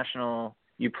super national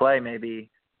you play maybe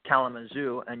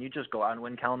Kalamazoo and you just go out and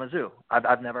win Kalamazoo.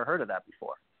 I've never heard of that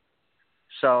before.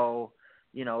 So,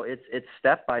 it's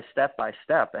step by step by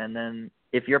step. And then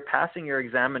if you're passing your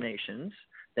examinations,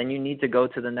 then you need to go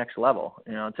to the next level.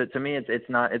 To me, it's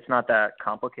not that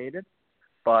complicated.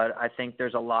 But I think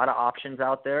there's a lot of options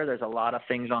out there. There's a lot of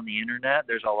things on the internet.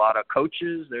 There's a lot of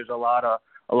coaches. There's a lot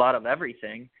of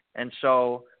everything. And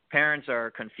so parents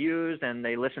are confused and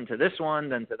they listen to this one,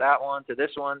 then to that one, to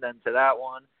this one, then to that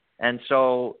one. And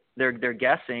so they're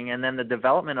guessing, and then the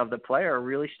development of the player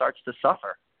really starts to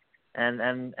suffer. And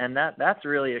that's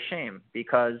really a shame,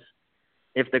 because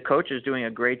if the coach is doing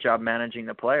a great job managing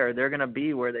the player, they're going to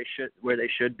be where they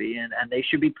should be, and they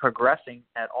should be progressing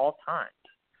at all times.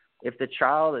 If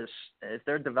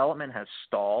their development has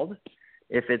stalled,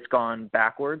 if it's gone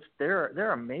backwards,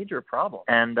 they're a major problem.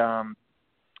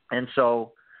 And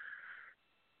so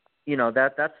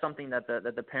that's something that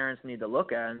the parents need to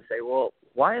look at and say, well,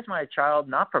 why is my child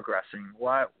not progressing?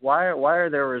 Why are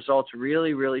their results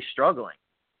really, really struggling?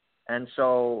 And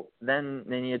so then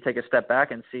you take a step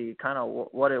back and see kind of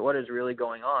what is really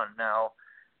going on. Now,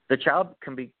 the child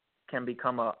can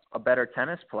become a better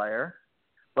tennis player,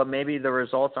 but maybe the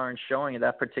results aren't showing at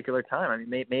that particular time. I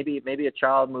mean, maybe a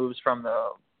child moves from the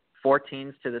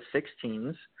 14s to the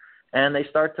 16s, and they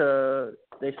start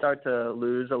to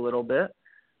lose a little bit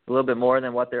more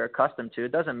than what they're accustomed to.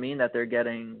 It doesn't mean that they're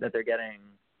getting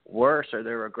worse or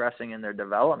they're regressing in their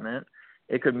development.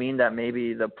 It could mean that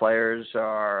maybe the players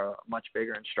are much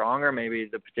bigger and stronger. Maybe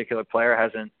the particular player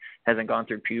hasn't gone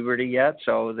through puberty yet,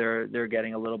 so they're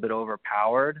getting a little bit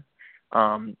overpowered.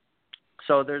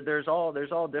 So there's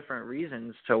all different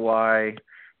reasons to why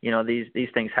these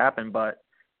things happen. But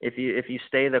if you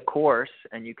stay the course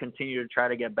and you continue to try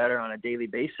to get better on a daily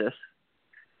basis,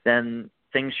 then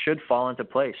things should fall into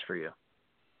place for you.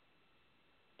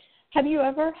 Have you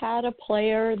ever had a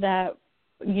player that,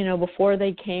 before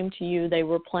they came to you, they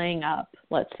were playing up,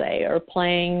 let's say, or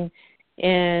playing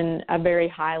in a very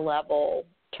high level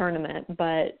tournament,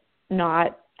 but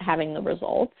not having the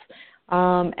results?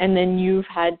 And then you've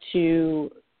had to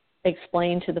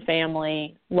explain to the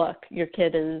family, look, your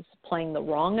kid is playing the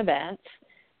wrong events.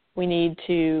 We need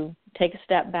to take a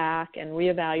step back and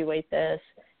reevaluate this.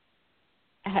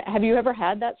 Have you ever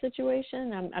had that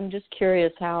situation? I'm just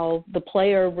curious how the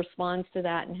player responds to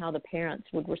that and how the parents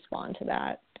would respond to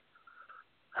that.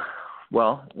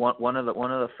 Well, one of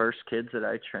the first kids that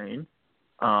I trained,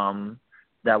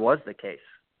 that was the case,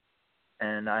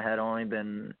 and I had only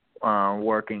been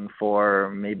working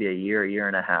for maybe a year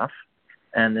and a half,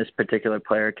 and this particular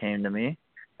player came to me,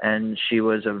 and she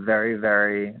was a very,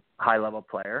 very high-level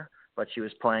player, but she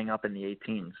was playing up in the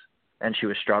 18s, and she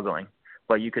was struggling.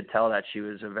 But you could tell that she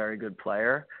was a very good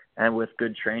player, and with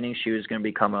good training, she was going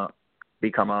to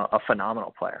become a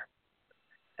phenomenal player.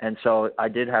 And so I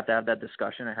did have to have that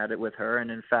discussion. I had it with her,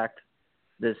 and in fact,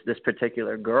 this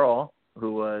particular girl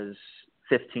who was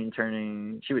 15,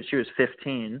 she was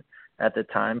 15 at the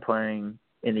time, playing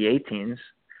in the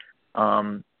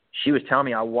 18s. She was telling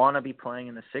me, I want to be playing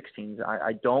in the 16s.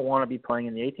 I don't want to be playing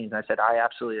in the 18s. And I said, I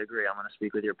absolutely agree. I'm going to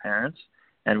speak with your parents,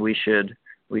 and we should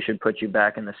put you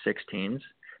back in the 16s.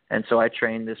 And so I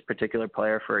trained this particular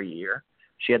player for a year.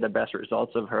 She had the best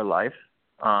results of her life.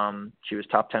 She was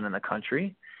top 10 in the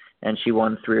country, and she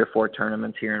won 3 or 4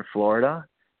 tournaments here in Florida,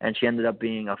 and she ended up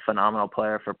being a phenomenal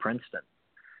player for Princeton.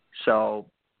 So,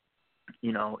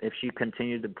 if she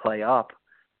continued to play up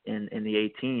in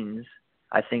the 18s,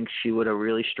 I think she would have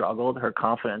really struggled. Her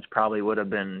confidence probably would have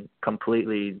been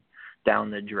completely down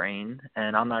the drain,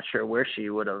 and I'm not sure where she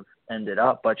would have ended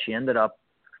up, but she ended up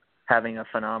having a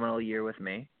phenomenal year with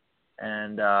me,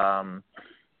 and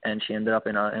she ended up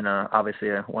in obviously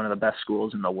one of the best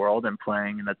schools in the world and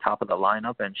playing in the top of the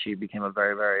lineup, and she became a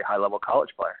very, very high-level college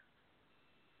player.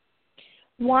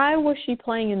 Why was she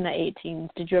playing in the 18s?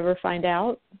 Did you ever find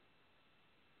out?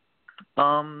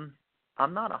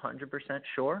 I'm not 100%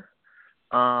 sure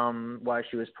why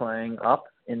she was playing up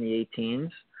in the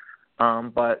 18s.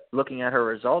 But looking at her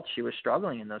results, she was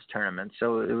struggling in those tournaments.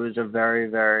 So it was a very,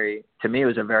 very, to me, it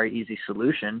was a very easy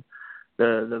solution.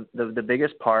 The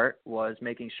biggest part was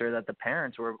making sure that the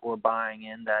parents were buying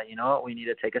in that, we need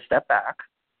to take a step back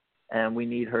and we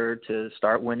need her to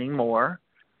start winning more.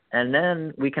 And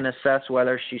then we can assess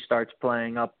whether she starts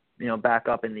playing up, back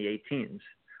up in the 18s.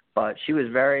 But she was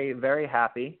very, very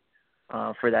happy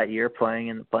for that year playing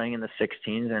in the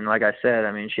 16s. And like I said,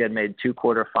 she had made 2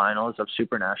 quarterfinals of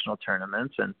super national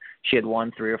tournaments, and she had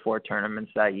won 3 or 4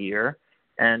 tournaments that year.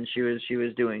 And she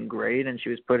was doing great, and she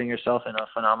was putting herself in a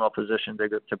phenomenal position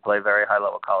to play very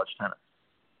high-level college tennis.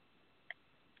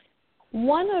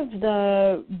 One of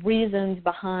the reasons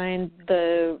behind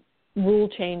the rule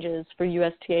changes for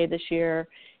USTA this year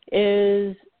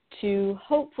is to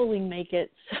hopefully make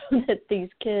it so that these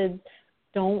kids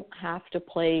don't have to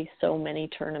play so many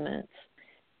tournaments.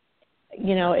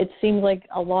 It seems like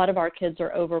a lot of our kids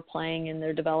are overplaying and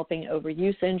they're developing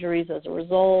overuse injuries as a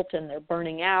result, and they're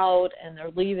burning out and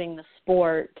they're leaving the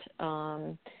sport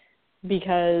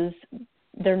because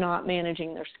they're not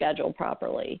managing their schedule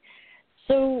properly.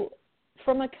 So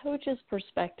from a coach's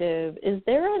perspective, is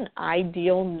there an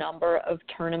ideal number of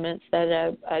tournaments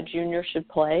that a junior should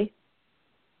play?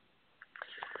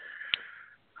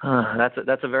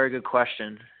 That's a very good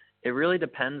question. It really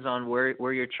depends on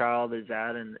where your child is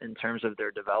at in terms of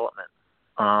their development.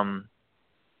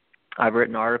 I've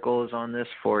written articles on this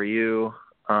for you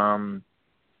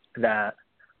that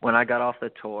when I got off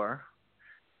the tour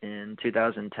in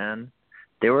 2010,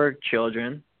 there were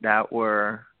children that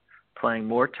were playing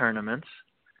more tournaments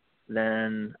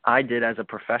than I did as a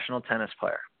professional tennis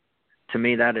player. To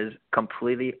me, that is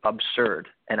completely absurd,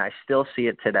 and I still see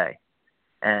it today.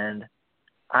 And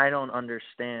I don't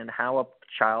understand how a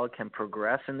child can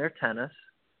progress in their tennis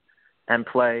and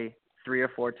play 3 or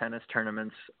 4 tennis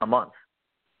tournaments a month.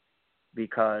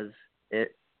 Because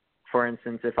for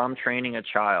instance, if I'm training a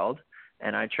child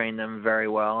and I train them very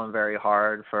well and very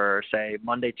hard for, say,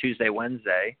 Monday, Tuesday,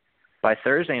 Wednesday, by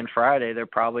Thursday and Friday, they're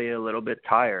probably a little bit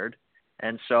tired.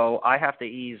 And so I have to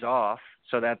ease off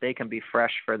so that they can be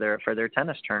fresh for their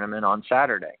tennis tournament on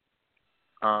Saturday.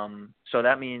 So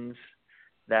that means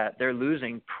that they're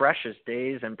losing precious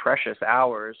days and precious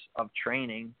hours of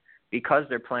training because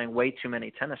they're playing way too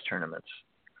many tennis tournaments.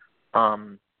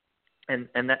 And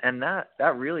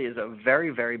that really is a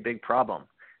very, very big problem.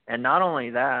 And not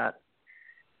only that,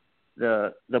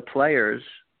 the players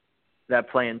that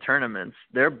play in tournaments,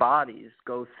 their bodies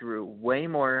go through way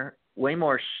more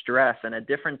stress and a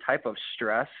different type of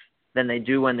stress than they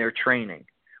do when they're training.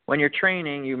 When you're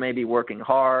training, you may be working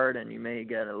hard and you may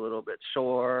get a little bit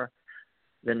sore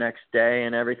the next day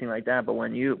and everything like that. But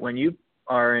when you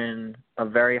are in a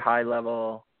very high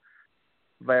level,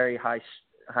 very high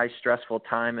stressful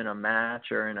time in a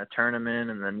match or in a tournament,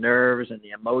 and the nerves and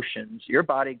the emotions, your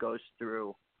body goes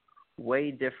through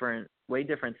way different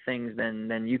things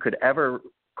than you could ever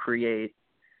create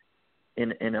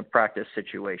in a practice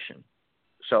situation.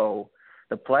 So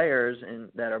the players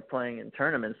that are playing in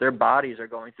tournaments, their bodies are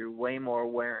going through way more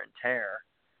wear and tear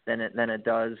than it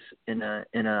does in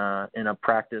a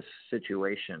practice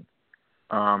situation.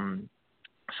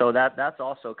 So that's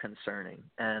also concerning.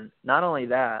 And not only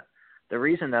that, the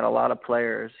reason that a lot of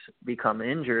players become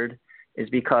injured is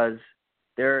because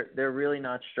they're really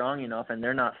not strong enough and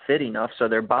they're not fit enough, so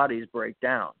their bodies break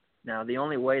down. Now, the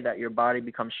only way that your body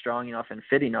becomes strong enough and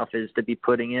fit enough is to be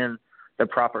putting in the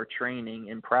proper training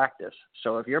in practice.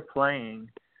 So if you're playing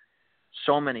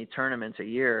so many tournaments a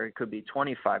year, it could be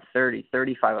 25, 30,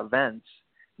 35 events,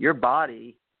 your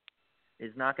body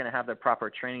is not going to have the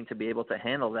proper training to be able to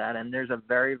handle that, and there's a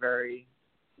very, very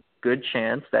good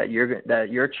chance that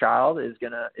your child is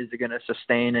gonna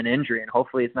sustain an injury, and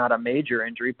hopefully it's not a major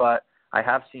injury. But I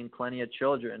have seen plenty of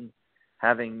children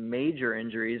having major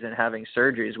injuries and having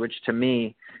surgeries, which to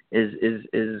me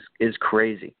is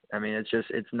crazy. I mean,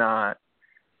 it's not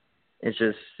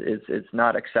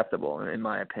acceptable in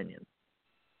my opinion.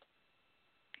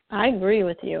 I agree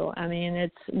with you. I mean,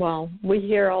 we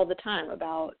hear all the time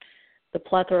about the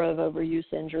plethora of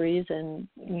overuse injuries, and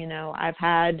I've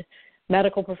had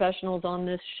medical professionals on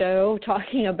this show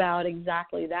talking about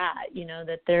exactly that,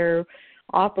 that they're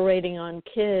operating on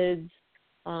kids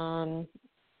and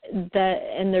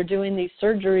they're doing these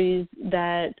surgeries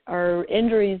that are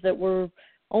injuries that were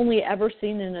only ever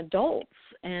seen in adults,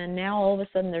 and now all of a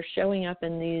sudden they're showing up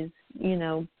in these,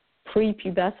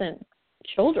 prepubescent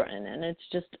children, and it's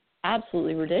just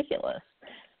absolutely ridiculous.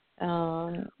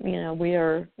 We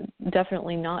are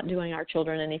definitely not doing our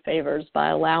children any favors by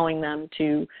allowing them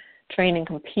to train and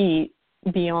compete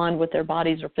beyond what their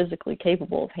bodies are physically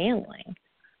capable of handling.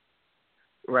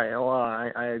 Right. Well,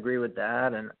 I agree with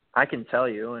that, and I can tell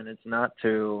you, and it's not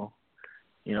to,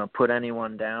 put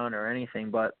anyone down or anything,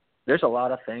 but there's a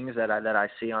lot of things that I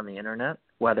see on the internet,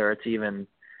 whether it's even,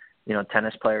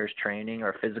 tennis players training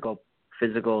or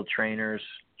physical trainers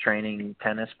training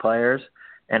tennis players,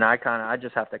 and I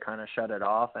just have to kind of shut it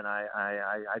off, and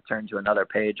I turn to another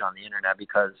page on the internet,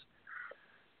 because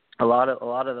a lot of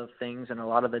the things and a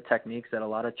lot of the techniques that a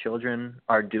lot of children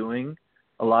are doing,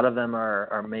 a lot of them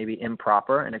are maybe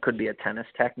improper, and it could be a tennis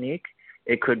technique,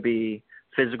 it could be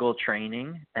physical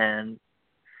training, and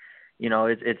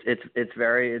it's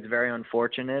very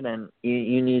unfortunate, and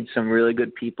you need some really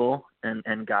good people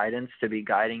and guidance to be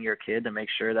guiding your kid to make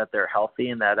sure that they're healthy,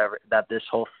 and that this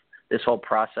whole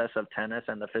process of tennis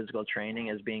and the physical training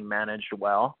is being managed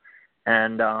well.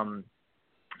 And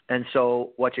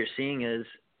so what you're seeing is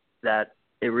that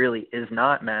it really is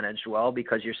not managed well,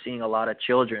 because you're seeing a lot of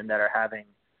children that are having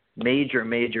major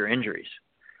injuries.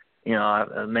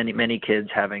 Many kids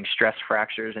having stress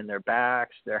fractures in their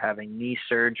backs. They're having knee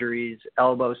surgeries,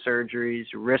 elbow surgeries,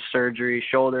 wrist surgeries,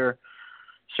 shoulder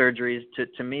surgeries.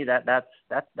 To me,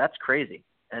 that's crazy.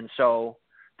 And so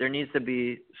there needs to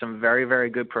be some very, very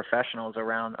good professionals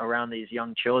around these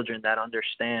young children that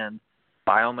understand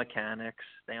biomechanics.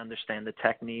 They understand the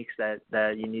techniques that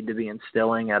you need to be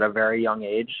instilling at a very young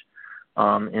age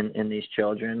in these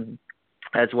children,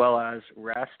 as well as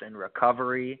rest and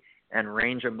recovery and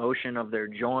range of motion of their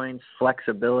joints,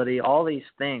 flexibility. All these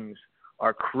things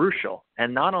are crucial.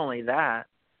 And not only that,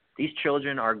 these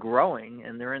children are growing,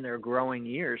 and they're in their growing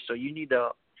years, so you need to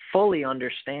fully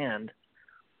understand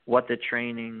what the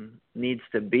training needs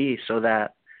to be so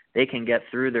that they can get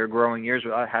through their growing years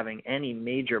without having any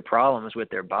major problems with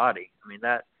their body. I mean,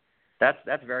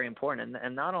 that's very important.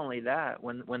 And not only that,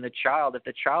 if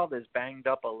the child is banged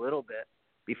up a little bit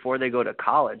before they go to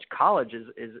college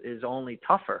is only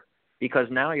tougher, because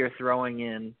now you're throwing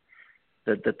in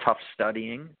the tough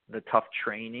studying, the tough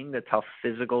training, the tough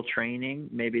physical training.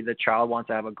 Maybe the child wants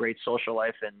to have a great social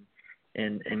life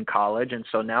in college, and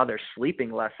so now they're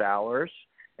sleeping less hours.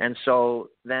 And so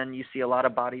then you see a lot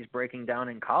of bodies breaking down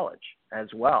in college as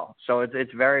well. So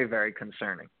it's very, very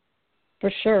concerning.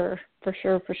 For sure.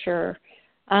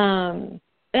 And,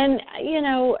 you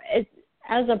know,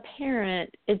 as a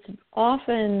parent, it's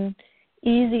often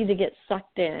easy to get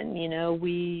sucked in. You know,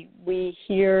 we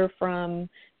hear from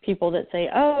people that say,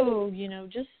 oh, you know,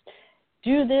 just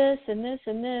do this and this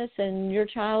and this, and your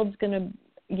child's going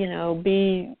to, you know,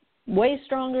 be way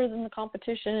stronger than the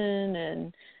competition,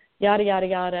 and yada, yada,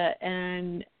 yada.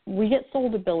 And we get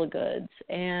sold a bill of goods.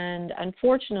 And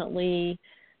unfortunately,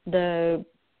 the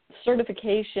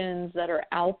certifications that are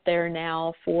out there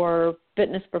now for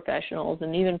fitness professionals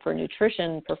and even for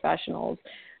nutrition professionals,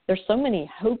 there's so many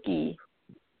hokey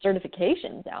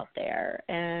certifications out there.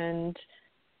 And,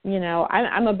 you know,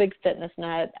 I'm a big fitness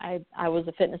nut. I was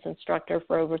a fitness instructor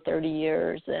for over 30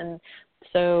 years. And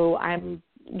so I'm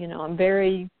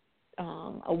very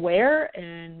aware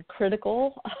and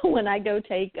critical when I go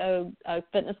take a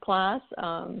fitness class.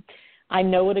 I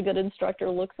know what a good instructor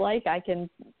looks like. I can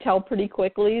tell pretty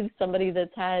quickly somebody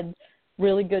that's had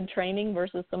really good training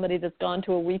versus somebody that's gone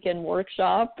to a weekend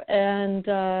workshop. And,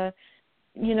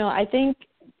 you know, I think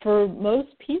for most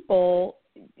people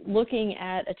looking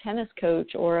at a tennis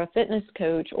coach or a fitness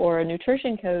coach or a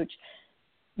nutrition coach,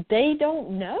 they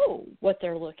don't know what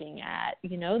they're looking at.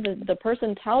 You know, the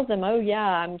person tells them, oh, yeah,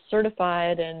 I'm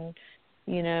certified, and,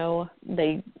 you know,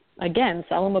 they, again,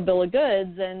 sell them a bill of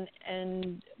goods,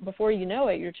 and before you know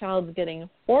it, your child's getting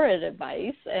horrid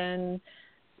advice and,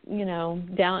 you know,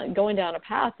 going down a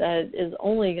path that is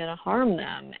only going to harm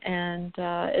them, and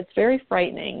it's very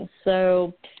frightening.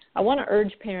 So I want to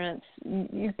urge parents,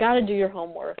 you've got to do your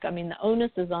homework. I mean, the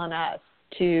onus is on us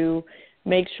to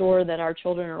make sure that our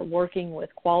children are working with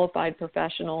qualified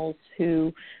professionals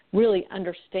who really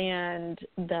understand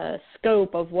the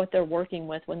scope of what they're working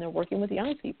with when they're working with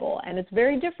young people. And it's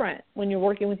very different when you're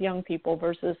working with young people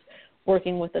versus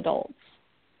working with adults.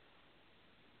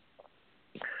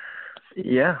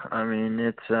 Yeah, I mean,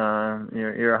 it's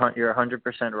you're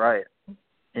 100% right.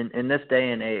 In this day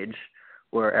and age,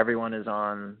 where everyone is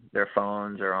on their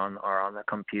phones or on the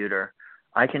computer,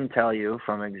 I can tell you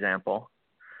from example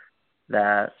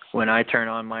that when I turn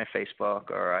on my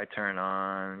Facebook or I turn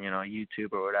on, you know,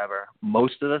 YouTube or whatever,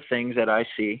 most of the things that I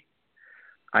see,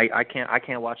 I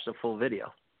can't watch the full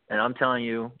video. And I'm telling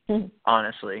you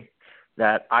honestly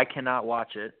that I cannot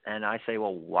watch it, and I say,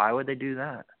 well, why would they do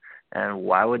that? And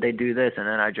why would they do this? And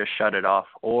then I just shut it off.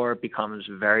 Or it becomes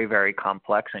very, very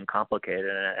complex and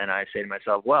complicated, and I say to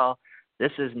myself, well,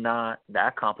 this is not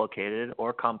that complicated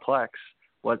or complex,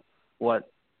 what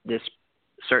this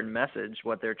certain message,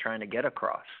 what they're trying to get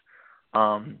across.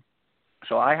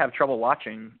 So I have trouble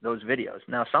watching those videos.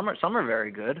 Now some are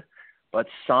very good, but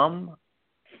some,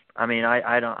 I mean,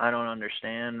 I don't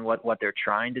understand what they're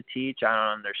trying to teach. I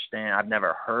don't understand. I've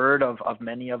never heard of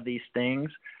many of these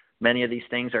things. Many of these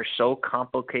things are so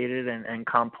complicated and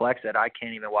complex that I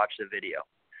can't even watch the video.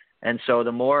 And so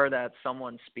the more that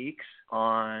someone speaks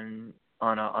on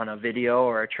a video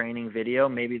or a training video,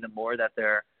 maybe the more that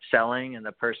they're selling and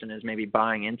the person is maybe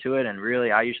buying into it. And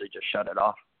really, I usually just shut it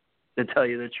off, to tell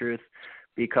you the truth,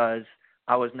 because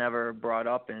I was never brought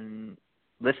up in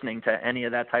listening to any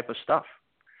of that type of stuff.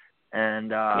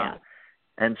 And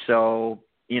and so,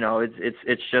 you know,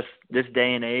 it's just this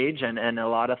day and age, and a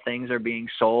lot of things are being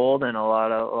sold, and a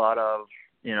lot of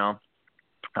you know,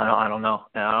 I don't know,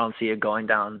 and I don't see it going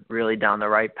down the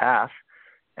right path.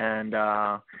 And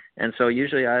so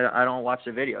usually I don't watch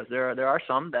the videos. There are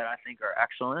some that I think are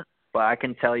excellent, but I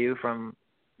can tell you from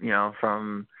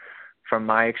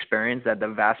my experience that the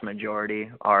vast majority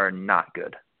are not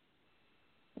good.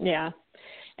 Yeah.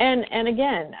 And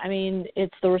again, I mean,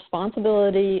 it's the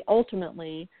responsibility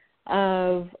ultimately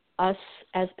of us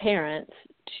as parents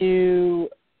to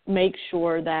make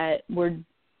sure that we're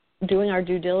doing our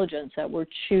due diligence, that we're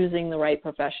choosing the right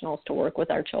professionals to work with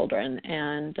our children.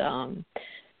 And,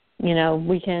 you know,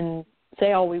 we can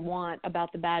say all we want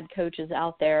about the bad coaches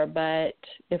out there, but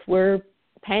if we're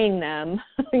paying them,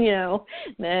 you know,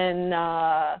 then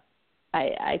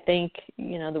I think,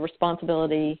 you know, the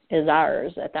responsibility is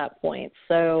ours at that point.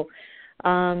 So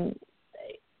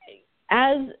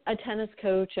as a tennis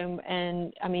coach,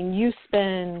 and I mean, you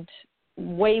spend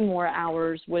way more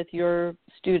hours with your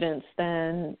students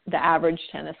than the average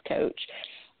tennis coach.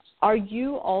 Are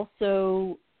you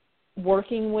also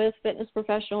working with fitness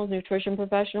professionals, nutrition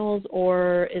professionals,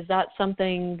 or is that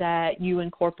something that you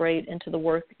incorporate into the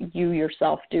work you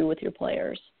yourself do with your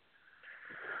players?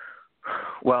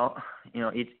 Well,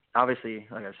 obviously,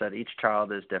 like I said, each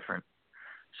child is different.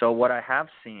 So what I have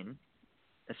seen,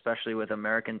 especially with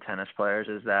American tennis players,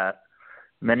 is that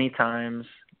many times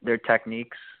their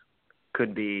techniques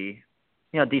could be,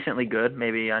 decently good.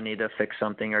 Maybe I need to fix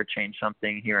something or change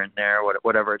something here and there,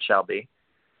 whatever it shall be.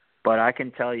 But I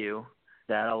can tell you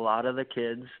that a lot of the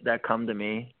kids that come to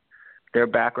me, their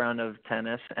background of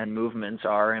tennis and movements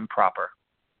are improper.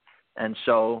 And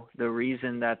so the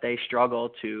reason that they struggle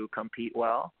to compete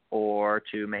well or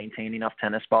to maintain enough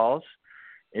tennis balls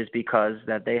is because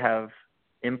that they have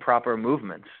improper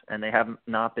movements and they have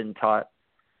not been taught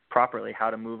properly how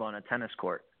to move on a tennis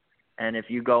court. And if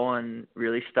you go and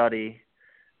really study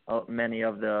many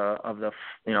of the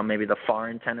maybe the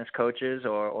foreign tennis coaches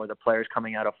or the players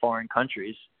coming out of foreign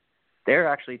countries, they're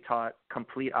actually taught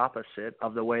complete opposite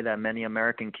of the way that many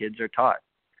American kids are taught.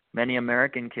 Many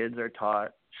American kids are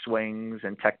taught swings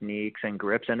and techniques and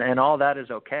grips, and all that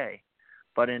is okay.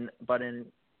 But in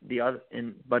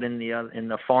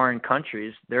the foreign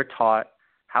countries, they're taught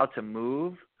how to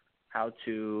move, how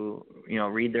to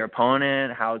read their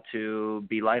opponent, how to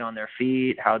be light on their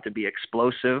feet, how to be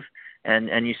explosive,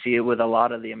 and you see it with a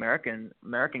lot of the American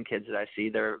kids that I see.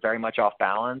 They're very much off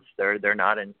balance. They're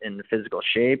not in physical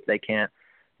shape. They can't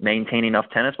maintain enough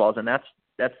tennis balls, and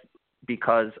that's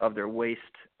because of their waist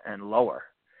and lower.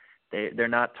 They're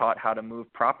not taught how to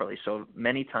move properly. So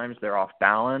many times they're off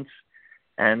balance,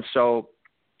 and so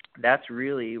that's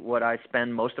really what I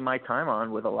spend most of my time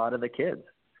on with a lot of the kids.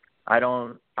 I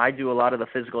do a lot of the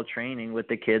physical training with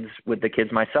the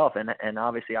kids myself, and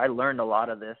obviously I learned a lot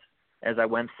of this as I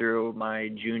went through my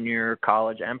junior,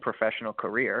 college, and professional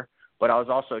career. But I was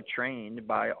also trained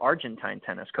by Argentine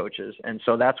tennis coaches, and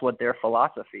so that's what their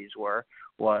philosophies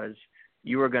was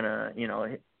you were going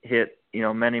to hit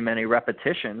many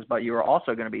repetitions, but you were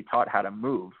also going to be taught how to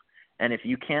move. And if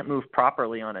you can't move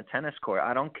properly on a tennis court,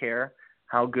 I don't care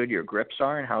how good your grips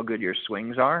are and how good your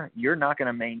swings are, you're not going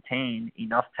to maintain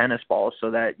enough tennis balls so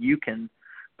that you can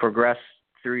progress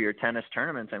through your tennis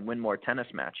tournaments and win more tennis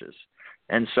matches.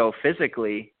 And so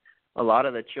physically, a lot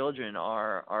of the children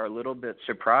are a little bit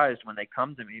surprised when they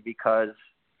come to me because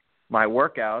my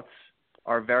workouts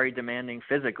are very demanding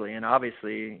physically and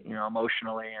obviously,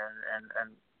 emotionally,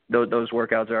 and those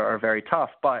workouts are very tough.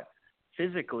 But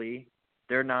physically,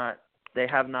 they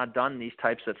have not done these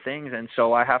types of things, and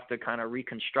so I have to kind of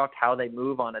reconstruct how they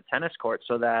move on a tennis court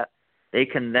so that they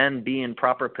can then be in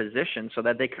proper position so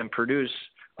that they can produce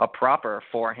a proper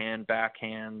forehand,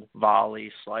 backhand,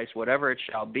 volley, slice, whatever it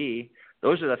shall be.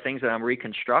 Those are the things that I'm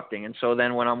reconstructing. And so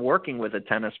then when I'm working with a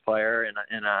tennis player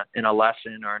in a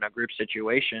lesson or in a group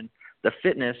situation, the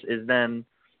fitness is then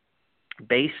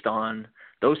based on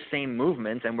those same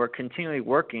movements, and we're continually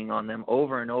working on them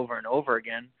over and over and over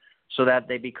again so that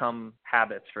they become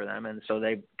habits for them and so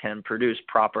they can produce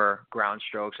proper ground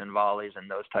strokes and volleys and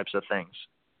those types of things.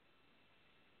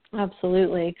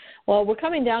 Absolutely. Well, we're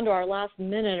coming down to our last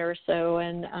minute or so,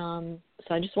 and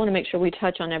so I just want to make sure we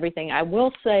touch on everything. I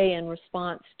will say in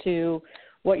response to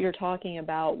what you're talking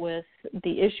about with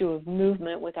the issue of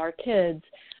movement with our kids,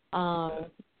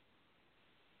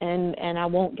 and I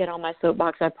won't get on my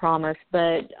soapbox, I promise,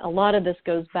 but a lot of this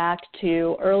goes back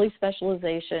to early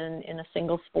specialization in a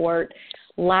single sport,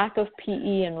 lack of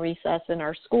PE and recess in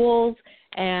our schools,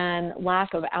 and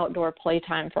lack of outdoor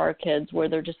playtime for our kids where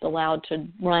they're just allowed to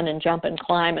run and jump and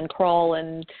climb and crawl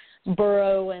and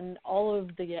burrow and all of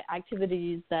the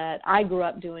activities that I grew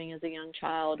up doing as a young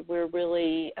child. We're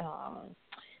really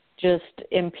just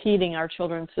impeding our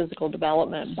children's physical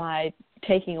development by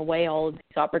taking away all of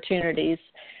these opportunities.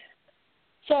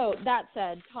 So that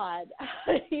said, Todd,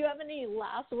 do you have any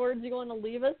last words you want to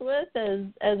leave us with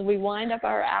as we wind up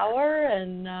our hour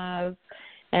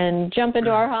and jump into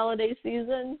our holiday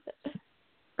season?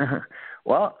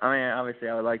 Well, I mean, obviously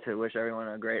I would like to wish everyone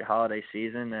a great holiday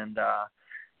season, and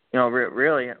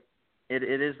really it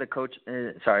is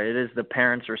the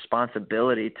parents'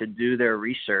 responsibility to do their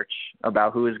research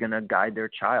about who is going to guide their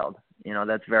child.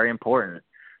 That's very important.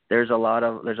 There's a lot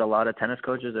of tennis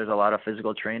coaches, there's a lot of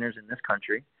physical trainers in this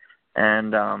country,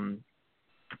 and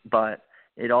but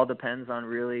it all depends on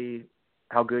really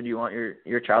how good you want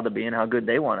your child to be and how good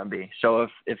they want to be. So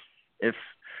if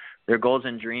their goals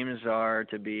and dreams are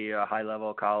to be a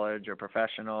high-level college or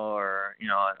professional or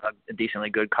a decently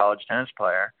good college tennis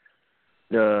player,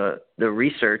 the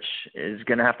research is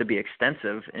going to have to be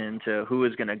extensive into who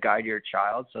is going to guide your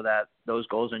child so that those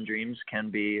goals and dreams can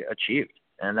be achieved.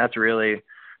 And that's really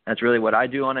what I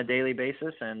do on a daily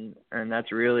basis. And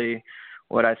that's really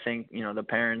what I think, the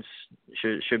parents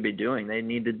should be doing. They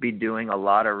need to be doing a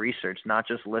lot of research, not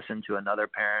just listen to another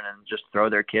parent and just throw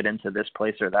their kid into this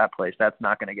place or that place. That's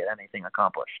not going to get anything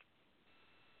accomplished.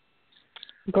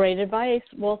 Great advice.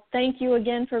 Well, thank you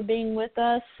again for being with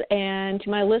us. And to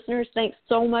my listeners, thanks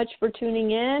so much for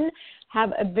tuning in.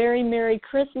 Have a very Merry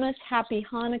Christmas. Happy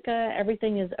Hanukkah.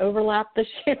 Everything is overlapped this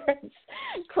year.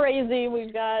 It's crazy.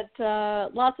 We've got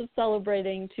lots of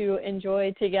celebrating to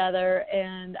enjoy together.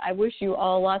 And I wish you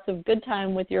all lots of good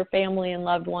time with your family and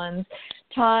loved ones.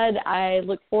 Todd, I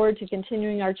look forward to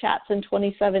continuing our chats in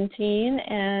 2017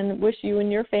 and wish you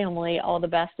and your family all the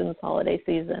best in this holiday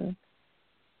season.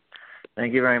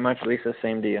 Thank you very much, Lisa.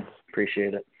 Same to you.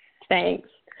 Appreciate it. Thanks.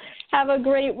 Have a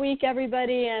great week,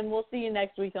 everybody, and we'll see you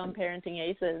next week on Parenting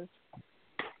Aces.